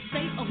fate of the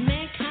state of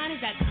mankind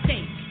is at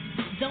stake.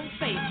 Don't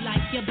face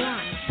like you're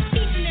blind.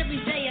 Each and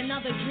every day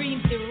another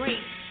dream's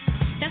erased.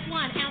 That's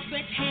why an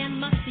outstretched hand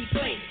must be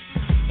placed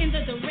in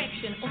the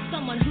direction of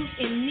someone who's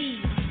in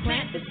need.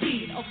 Plant the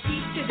seed of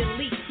peace to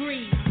delete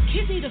greed.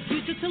 Kids need a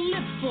future to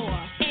live for,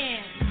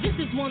 and this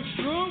is one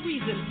strong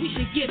reason we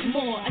should give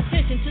more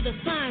attention to the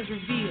signs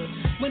revealed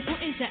when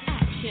put into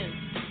action.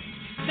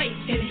 Faith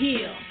can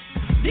heal.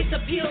 This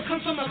appeal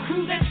comes from a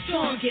crew that's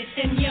strongest,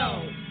 and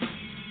yo,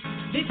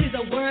 this is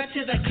a word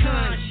to the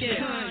conscious.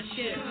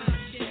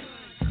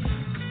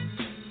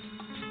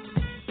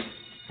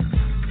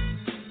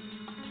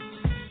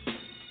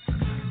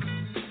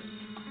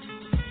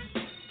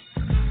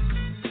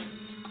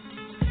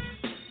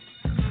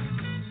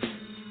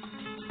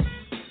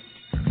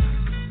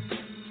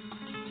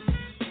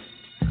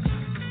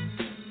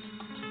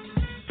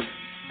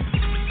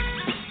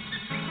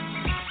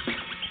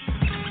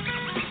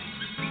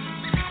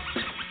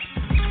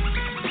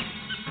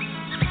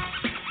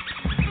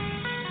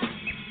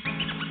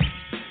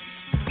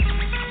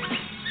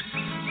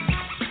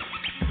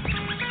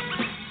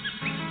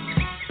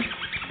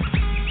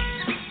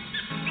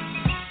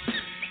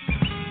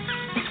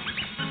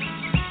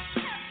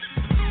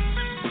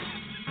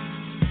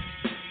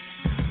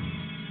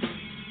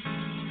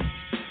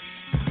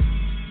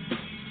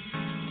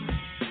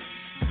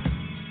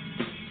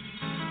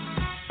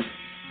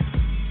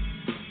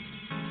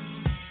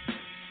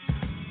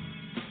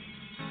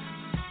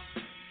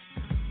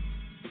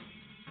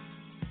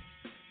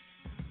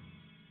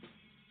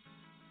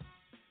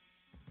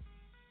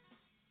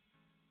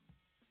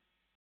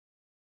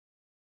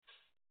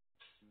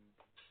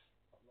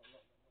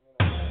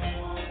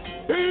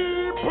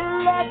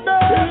 People are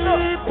dead.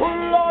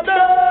 People are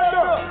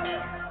dead.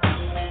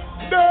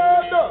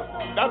 Dead.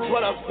 That's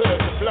what I said.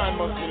 The blind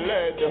must be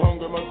led. The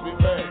hungry must be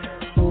fed.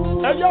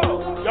 Hey yo,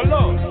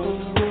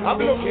 I'm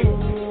looking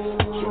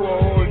through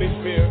all this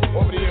fear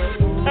over the years.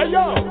 Hey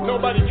yo,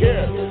 nobody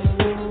cares.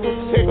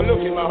 Take a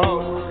look in my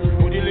house.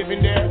 Would you live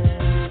in there?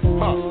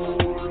 Huh?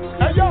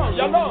 Hey yo,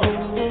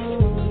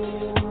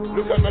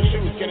 look at my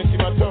shoes. Can you see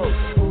my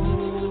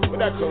toes? But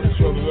that's all the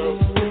struggle, girl.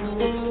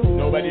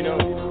 Nobody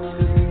knows.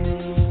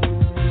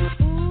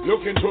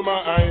 Look into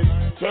my eyes.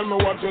 Tell me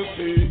what you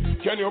see.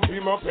 Can you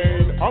feel my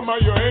pain? Am I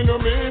your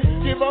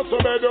enemy? Give us a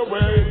better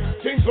way.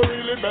 Things are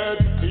really bad.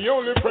 The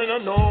only friend I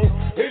know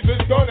is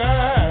this gonna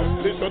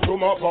have. Listen to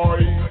my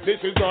voice. This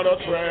is not a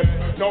threat.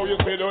 Now you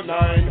say the 9.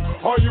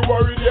 Are you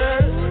worried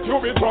yet? You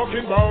be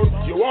talking about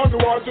you want the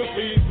world to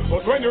see.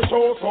 But when you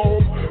show us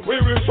hope, we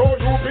will show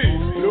you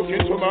peace. Look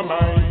into my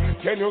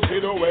mind. Can you see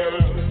the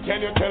world?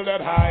 Can you tell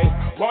that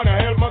I wanna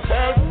help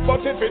myself?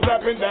 But if it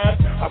happened that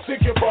I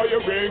seek you for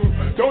your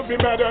ring, don't be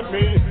mad at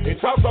me.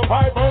 It's a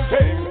survival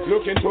thing.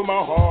 Look into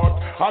my heart.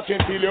 I can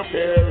feel your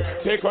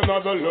fear. Take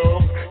another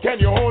look.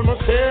 Can you hold my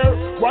stare?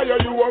 Why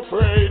are you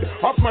afraid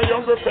of my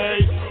younger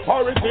face?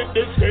 Or is it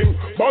this thing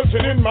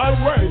bulging in my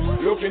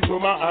waist? Look into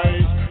my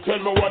eyes. Tell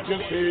me what you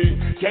see.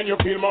 Can you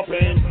feel my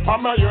pain?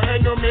 Am I your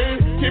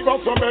enemy? Give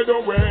us a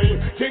better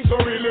way. Things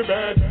are really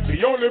bad.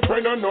 The only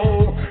friend I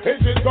know is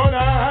this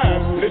gonna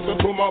have. Listen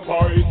to my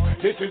voice.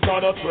 This is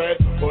not a threat.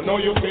 But now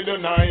you see the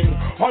 9.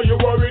 Are you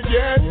worried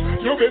yet?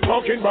 You be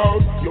talking about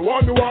you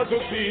want the world to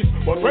cease.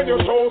 But when you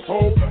show us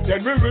hope,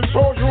 then we will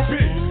show you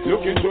peace.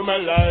 Look into my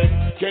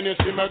life. Can you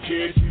see my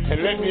kids?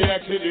 And let me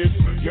ask you this.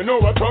 You know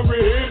what hungry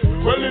is?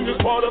 Well, in this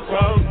part of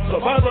town,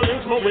 survival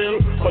is my will.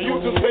 For you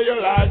to stay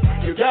alive,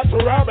 you got to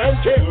rob and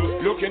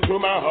kill. Look into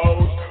my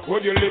house.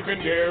 Would you live in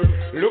there?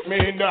 Look me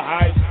in the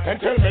eyes and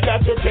tell me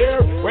that you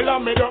care. Well, I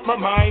made up my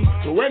mind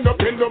to end up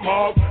in the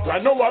mob. I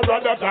know I'd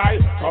rather die.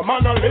 Come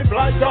on and live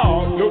like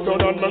dog. Look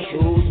down on my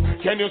shoes.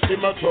 Can you see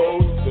my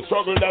toes? The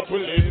struggle that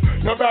we live,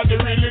 nobody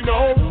really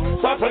knows.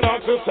 Stop and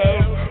ask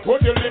yourself,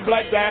 would you live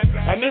like that?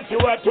 And if you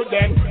had to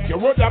then,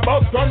 you would have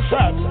bust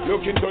gunshots.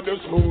 Look into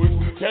the schools.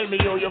 Tell me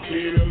how you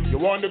feel. You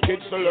want the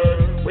kids to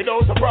learn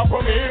without a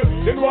proper meal.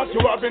 Then what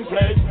you have in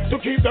place to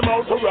keep them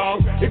out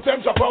around. If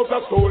them drop out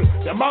of school,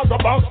 them out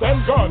about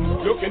them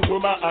guns. Look into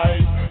my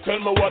eyes.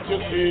 Tell me what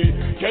you see.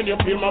 Can you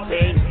feel my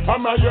pain?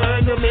 Am I your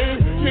enemy?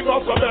 Give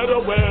us a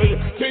better way.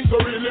 Things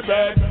are really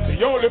bad.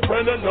 The only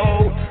friend I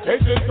know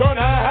is this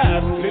gonna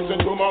have.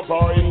 Listen to my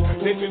voice.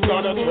 This is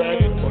not a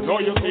threat. But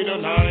now you see the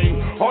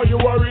 9. Are you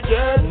worried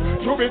yet?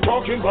 You be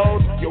talking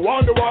about you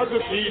want the world to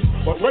cease.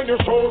 But when you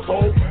show us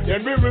hope,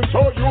 then we will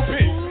show you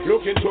peace.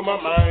 Look into my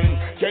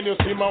mind. Can you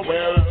see my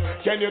wealth?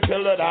 Can you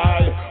tell that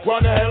I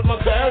wanna help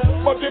myself?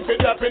 But if it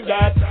happened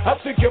that I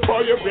seek you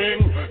for your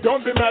ring,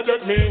 don't be mad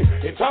at me.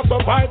 It's a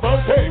survival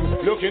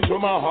thing. Look into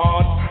my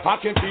heart. I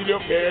can feel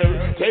your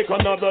fear. Take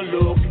another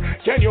look.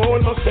 Can you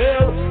hold my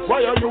stare?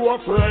 Why are you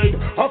afraid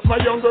of my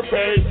younger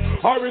face?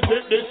 Or is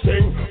it this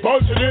thing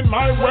bulging in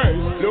my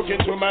waist? Look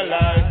into my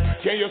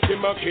life. Can you see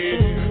my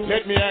kids?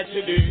 Let me ask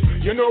you this.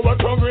 You know what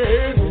hungry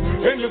is?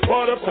 In this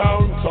part of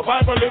town,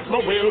 survival is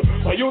my will.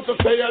 For you to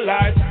stay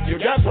alive,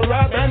 you got to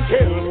rob and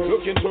kill.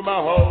 Look into my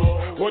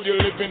house. Would you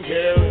live in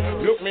here?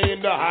 Look me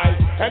in the eyes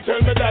and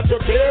tell me that you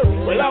care.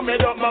 Well, I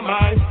made up my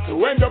mind to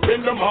end up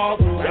in the mob.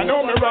 I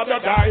know me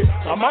rather die.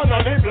 I'm on a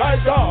live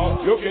like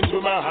dog. Look into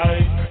my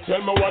eyes.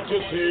 Tell me what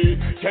you see.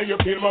 Can you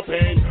feel my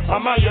pain?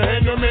 Am I your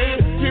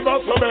enemy? Give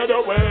us a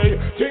better way.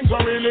 Things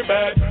are really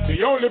bad.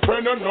 The only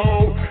friend I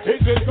know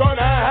is this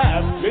gonna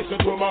have. Listen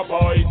to my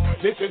voice.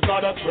 This is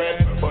not a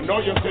threat. But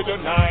now you see the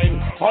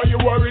 9. Are you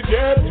worried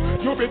yet?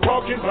 You be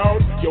talking about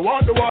you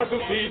want the world to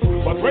see.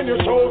 But when you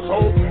show us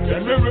hope,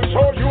 then we will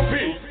show you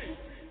peace.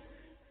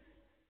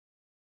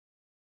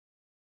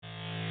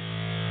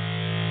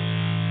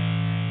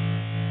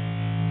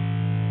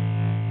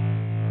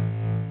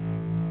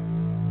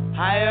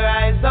 I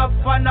rise up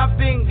on a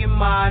pinky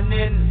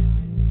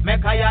morning,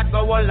 make a yard go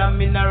all a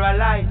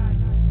mineralize.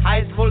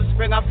 Ice full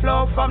spring a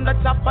flow from the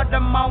top of the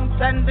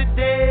mountain. The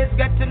day is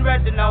getting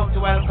ready now to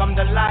welcome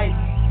the light.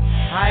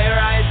 I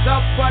rise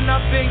up on a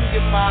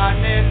pinky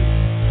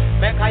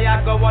morning, make a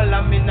yard go all a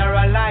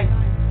mineralize.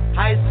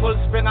 Ice full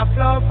spring a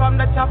flow from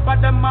the top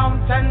of the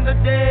mountain. The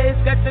day is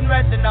getting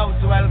ready now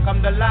to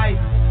welcome the light.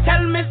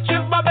 Tell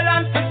mischief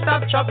Babylon to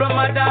stop trouble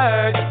Mother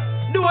Earth.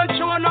 Don't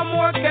show no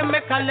more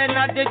chemical in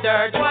the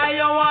dirt. Why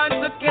you want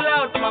to kill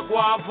out my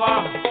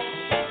guava?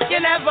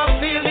 You never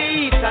feel the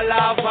heat of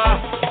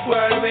lava.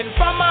 Whirlwind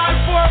from all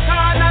four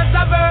corners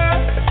of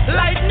earth.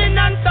 Lightning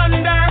and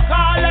thunder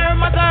call her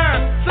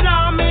mother.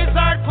 Tsunamis,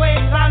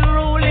 earthquakes,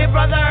 unruly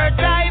brother.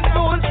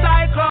 Typhoon,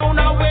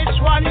 cyclone, or which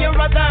one you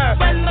rather?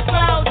 When the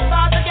clouds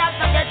start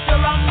together, get you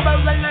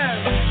rumbling.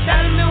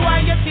 Tell me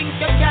why you think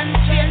you can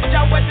change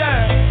the weather.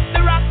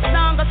 The rocks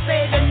now gonna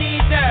say they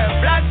need her.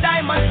 Black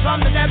diamonds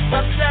from the depths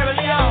of Sierra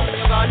Leone.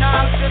 You're gonna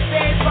have to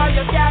pay for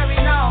your carry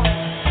now.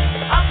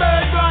 A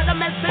bird brought a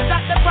message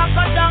at the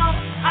crocodile,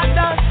 and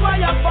that's why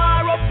you're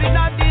far up in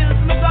a deals,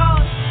 me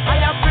gone.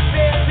 I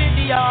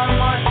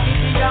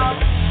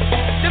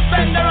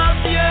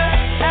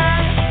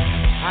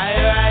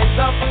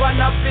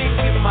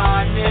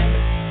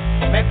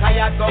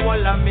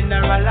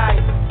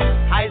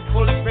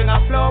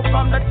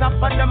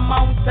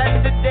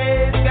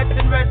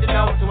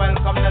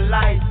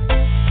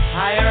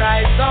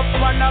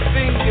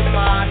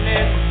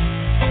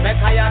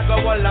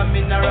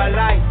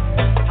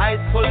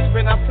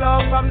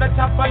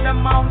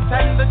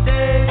mountain, the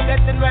day is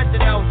getting ready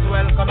now to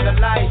welcome the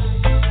light.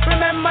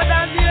 Remember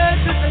that the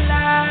earth is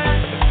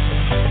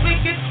alive.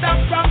 Wicked stuff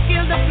from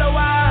kill the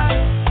flower.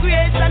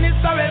 Creation is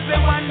for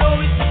everyone, no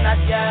it's not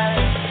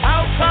yet.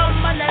 How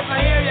come I never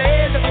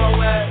hear the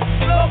power?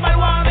 Global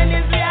warming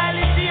is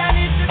reality and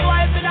it is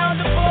wiping out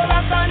the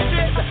poorer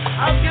countries.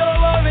 Of your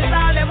worries,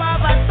 all them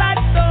have a sad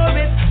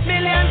stories.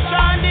 Millions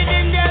stranded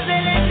in their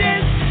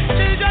villages.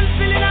 Children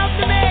filling out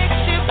the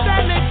makeshift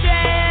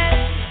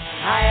cemeteries.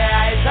 I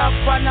rise up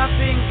on a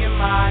pinky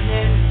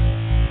morning.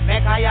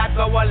 Make a yard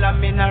go all a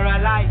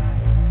mineralize.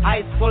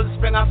 Ice full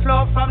spring a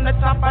flow from the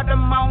top of the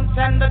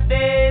mountain. The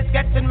day is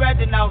getting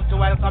ready now to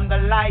welcome the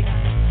light.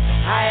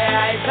 I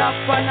rise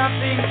up on a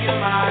pinky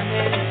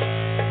morning.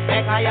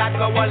 Make a yard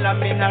go all a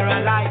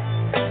mineralize.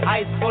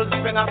 Ice full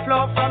spring a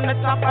flow from the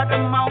top of the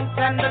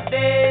mountain. The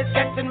day is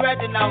getting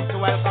ready now to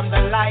welcome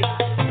the light.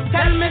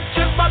 Tell me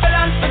trip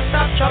Babylon to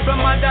stop trouble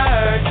Mother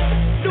Earth.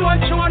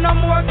 Don't you no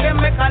more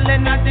chemical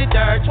in the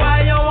dirt.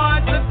 Why you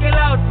want to kill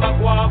out my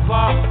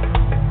guava?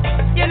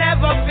 You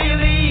never feel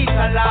the heat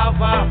of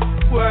lava.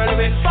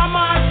 Whirlwind from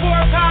all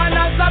four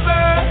corners of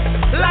earth.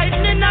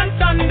 Lightning and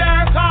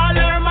thunder call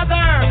her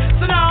mother.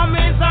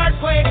 Tsunamis,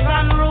 earthquakes,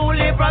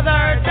 unruly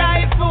brother.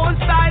 Typhoon,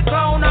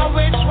 cyclone, or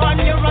which one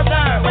you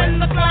rather?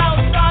 When the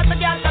clouds start to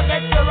gather,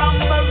 get your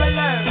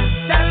umbrella.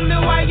 Tell me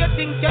why you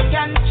think you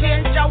can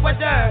change your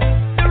weather.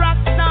 The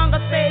rocks now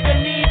gonna say the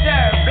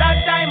leader.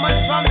 Blood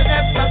diamonds from the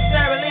depths of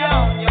Sierra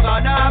Leone. You're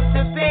gonna have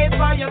to pay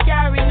for your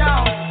carry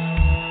now.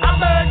 A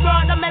bird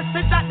brought a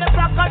message at the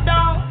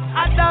crocodile.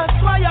 And that's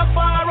why you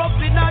far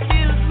up in the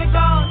hills, me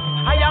gone.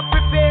 I have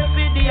prepared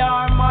for the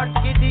armored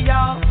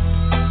Gideon,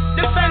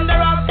 defender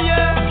of the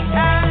earth.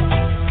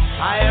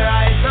 I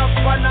rise up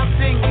on a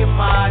pinky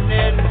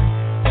morning.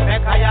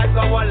 Make a yard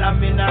go all a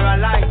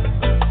mineralize.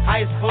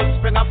 Ice full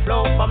spring a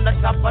flow from the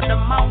top of the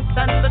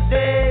mountain. The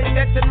day is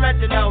getting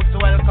ready now to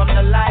welcome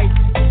the light.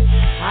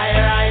 I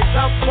rise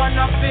up on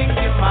a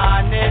pinky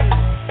morning.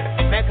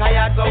 Make a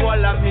yard go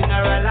all a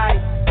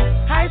mineralize.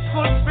 Ice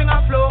full spring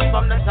a flow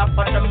from the top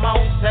of the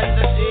mountain.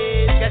 The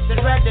day is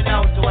getting ready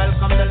now to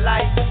welcome the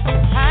light.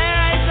 I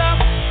rise up.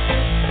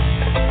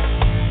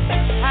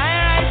 I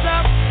rise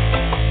up.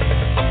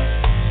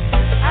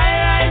 I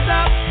rise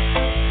up.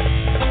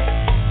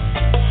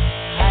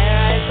 I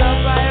rise up.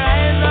 I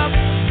rise up.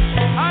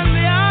 On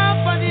behalf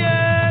of the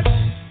earth.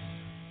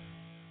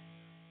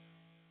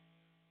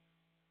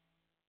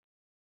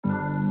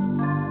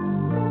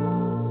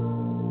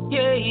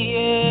 Yeah,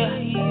 yeah.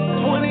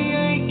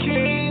 28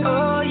 King.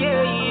 Oh,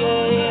 yeah,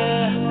 yeah,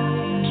 yeah.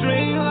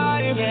 Dream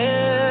life,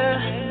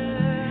 yeah.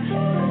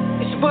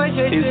 It's your boy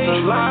JJ. It's a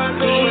lot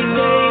going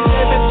on.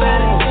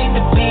 Everybody seem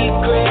to be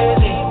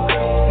crazy.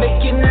 Make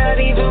you not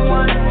even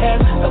want to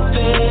have a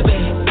baby.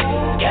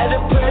 Got a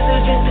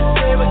president to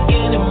say we're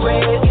getting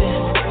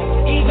racist.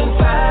 Even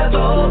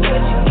 5-0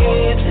 catching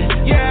cases.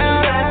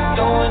 Yeah, that's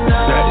going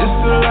on. Yeah,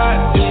 it's a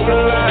lot, it's a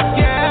lot.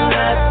 Yeah,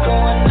 that's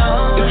going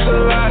on. It's a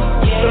lot,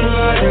 it's a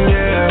lot,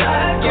 yeah.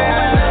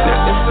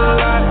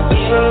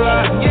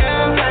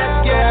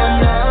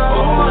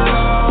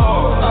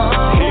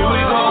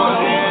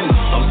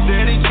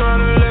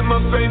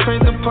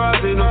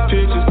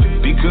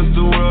 Because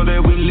the world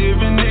that we live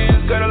in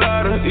is got a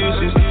lot of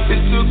issues.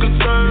 It took a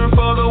turn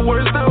for the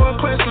worse, now I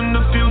question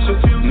the future.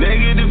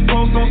 Negative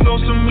posts on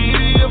social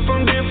media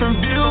from different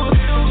views.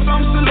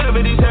 Some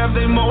celebrities have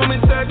their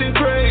moments acting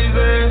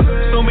crazy.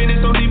 So many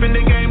so deep in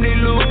the game they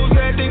lose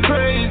acting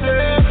crazy.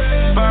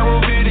 Viral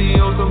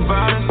videos of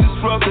violence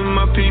disrupting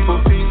my people.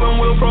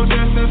 Some will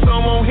protest and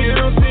some won't hear,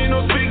 don't see,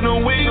 no speak,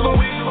 no evil.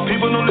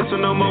 People don't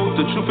listen no more,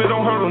 the truth it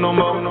don't hurt them no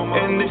more.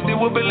 And they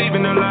still will believe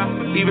in a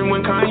lie, even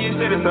when Kanye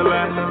said it's a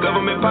lie.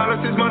 Government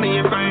policies, money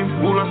and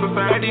fame, rule our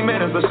society,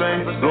 man, it's a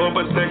shame. Lord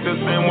protect us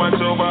and watch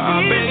over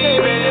our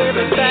baby.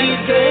 Everybody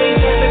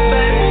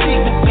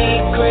seem to be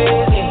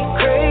crazy,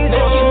 crazy.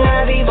 No, you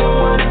not even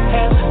want to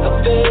have a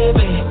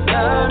baby.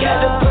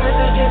 Got a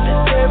president to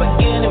say we're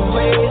getting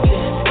racist.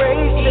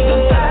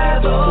 Even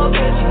 5-0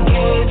 catching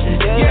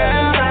cases.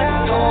 Yeah,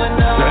 that's going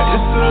on. Now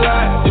it's a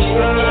lot, it's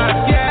a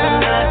lot.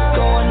 Yeah, that's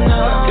going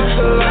on. It's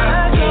a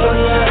lot, it's a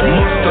lot.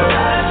 What the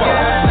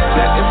fuck?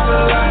 Now it's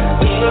a lot,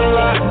 it's a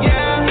lot.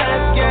 Yeah,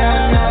 that's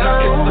going on.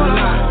 Now it's a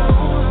lot,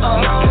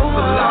 now it's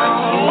a lot.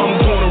 I'm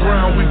going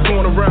around, we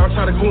going around,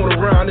 trying to go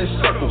around in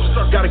circles.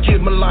 Gotta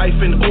get my life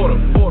in order.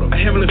 A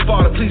Heavenly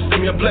Father, please give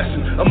me a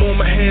blessing. I'm on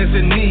my hands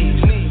and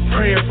knees,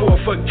 praying for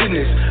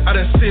forgiveness. I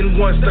done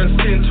sinned once, done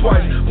sinned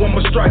twice. One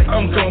more strike,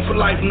 I'm gone for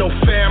life. No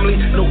family,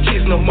 no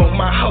kids no more.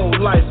 My whole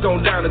life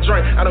gone down the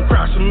drain. I done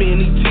cried so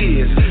many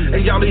tears.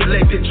 And y'all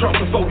elected Trump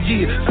for 4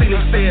 years.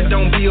 Seenic said,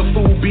 don't be a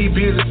fool, be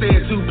busy.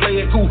 Said to play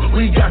it cool.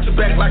 We got your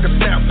back like a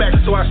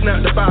snapback. So I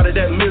snapped up out of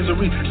that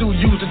misery. To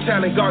use the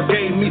talent God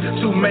gave me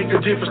to make a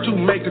difference, to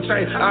make a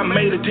change. I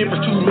made a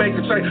difference to make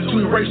a change. To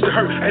erase the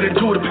hurt and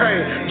endure the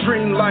pain.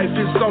 Dream life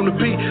is on the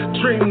beat.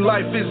 Dream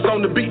life is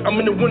on the beat. I'm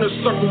in the winner's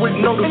circle with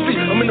no defeat.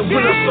 I'm in the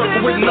winner's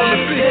circle with no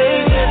defeat.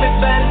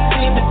 Everybody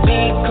seem to be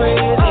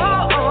crazy.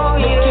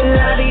 You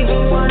cannot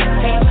even want to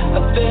have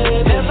a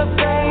baby. Got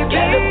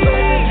a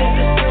president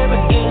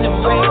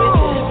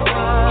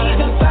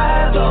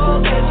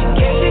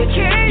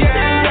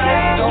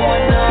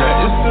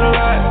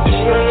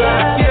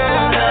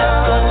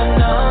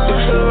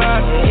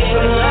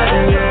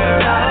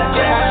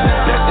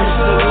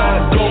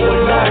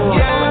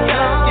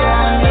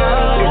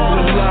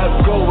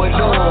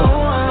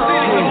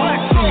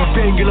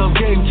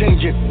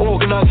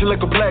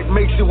like a black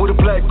Mason with a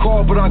black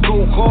car, but I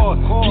go hard.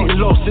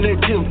 Getting lost in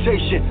that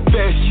temptation.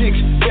 Fast chicks,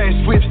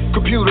 fast whips,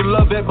 computer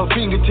love at my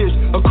fingertips.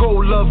 A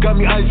cold love got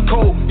me ice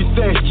cold. These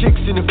fast chicks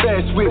in the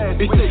fast whip.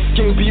 They say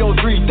can't be on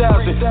 3,000.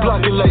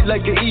 Blocking light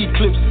like an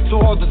eclipse. So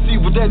hard to see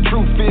what that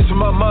truth is. And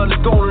my mind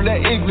is going in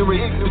that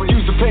ignorance.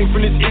 Excuse the pain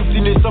from this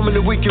emptiness. I'm in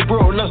the wicked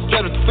world and I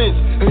straddle the fence.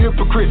 A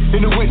hypocrite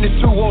and a witness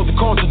to all the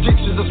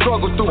contradictions I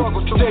struggle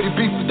through. Steady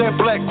beef with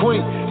that black queen.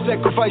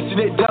 Sacrificing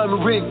that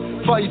diamond ring.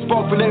 Fire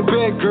spark from that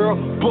bad girl,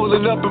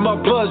 boiling up in my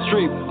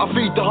bloodstream. I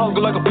feed the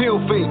hunger like a pill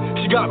fiend.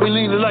 She got me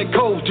leaning like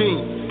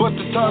codeine. But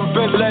the time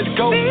better let it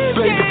go.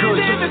 Baby girl,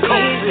 just a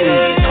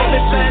codeine.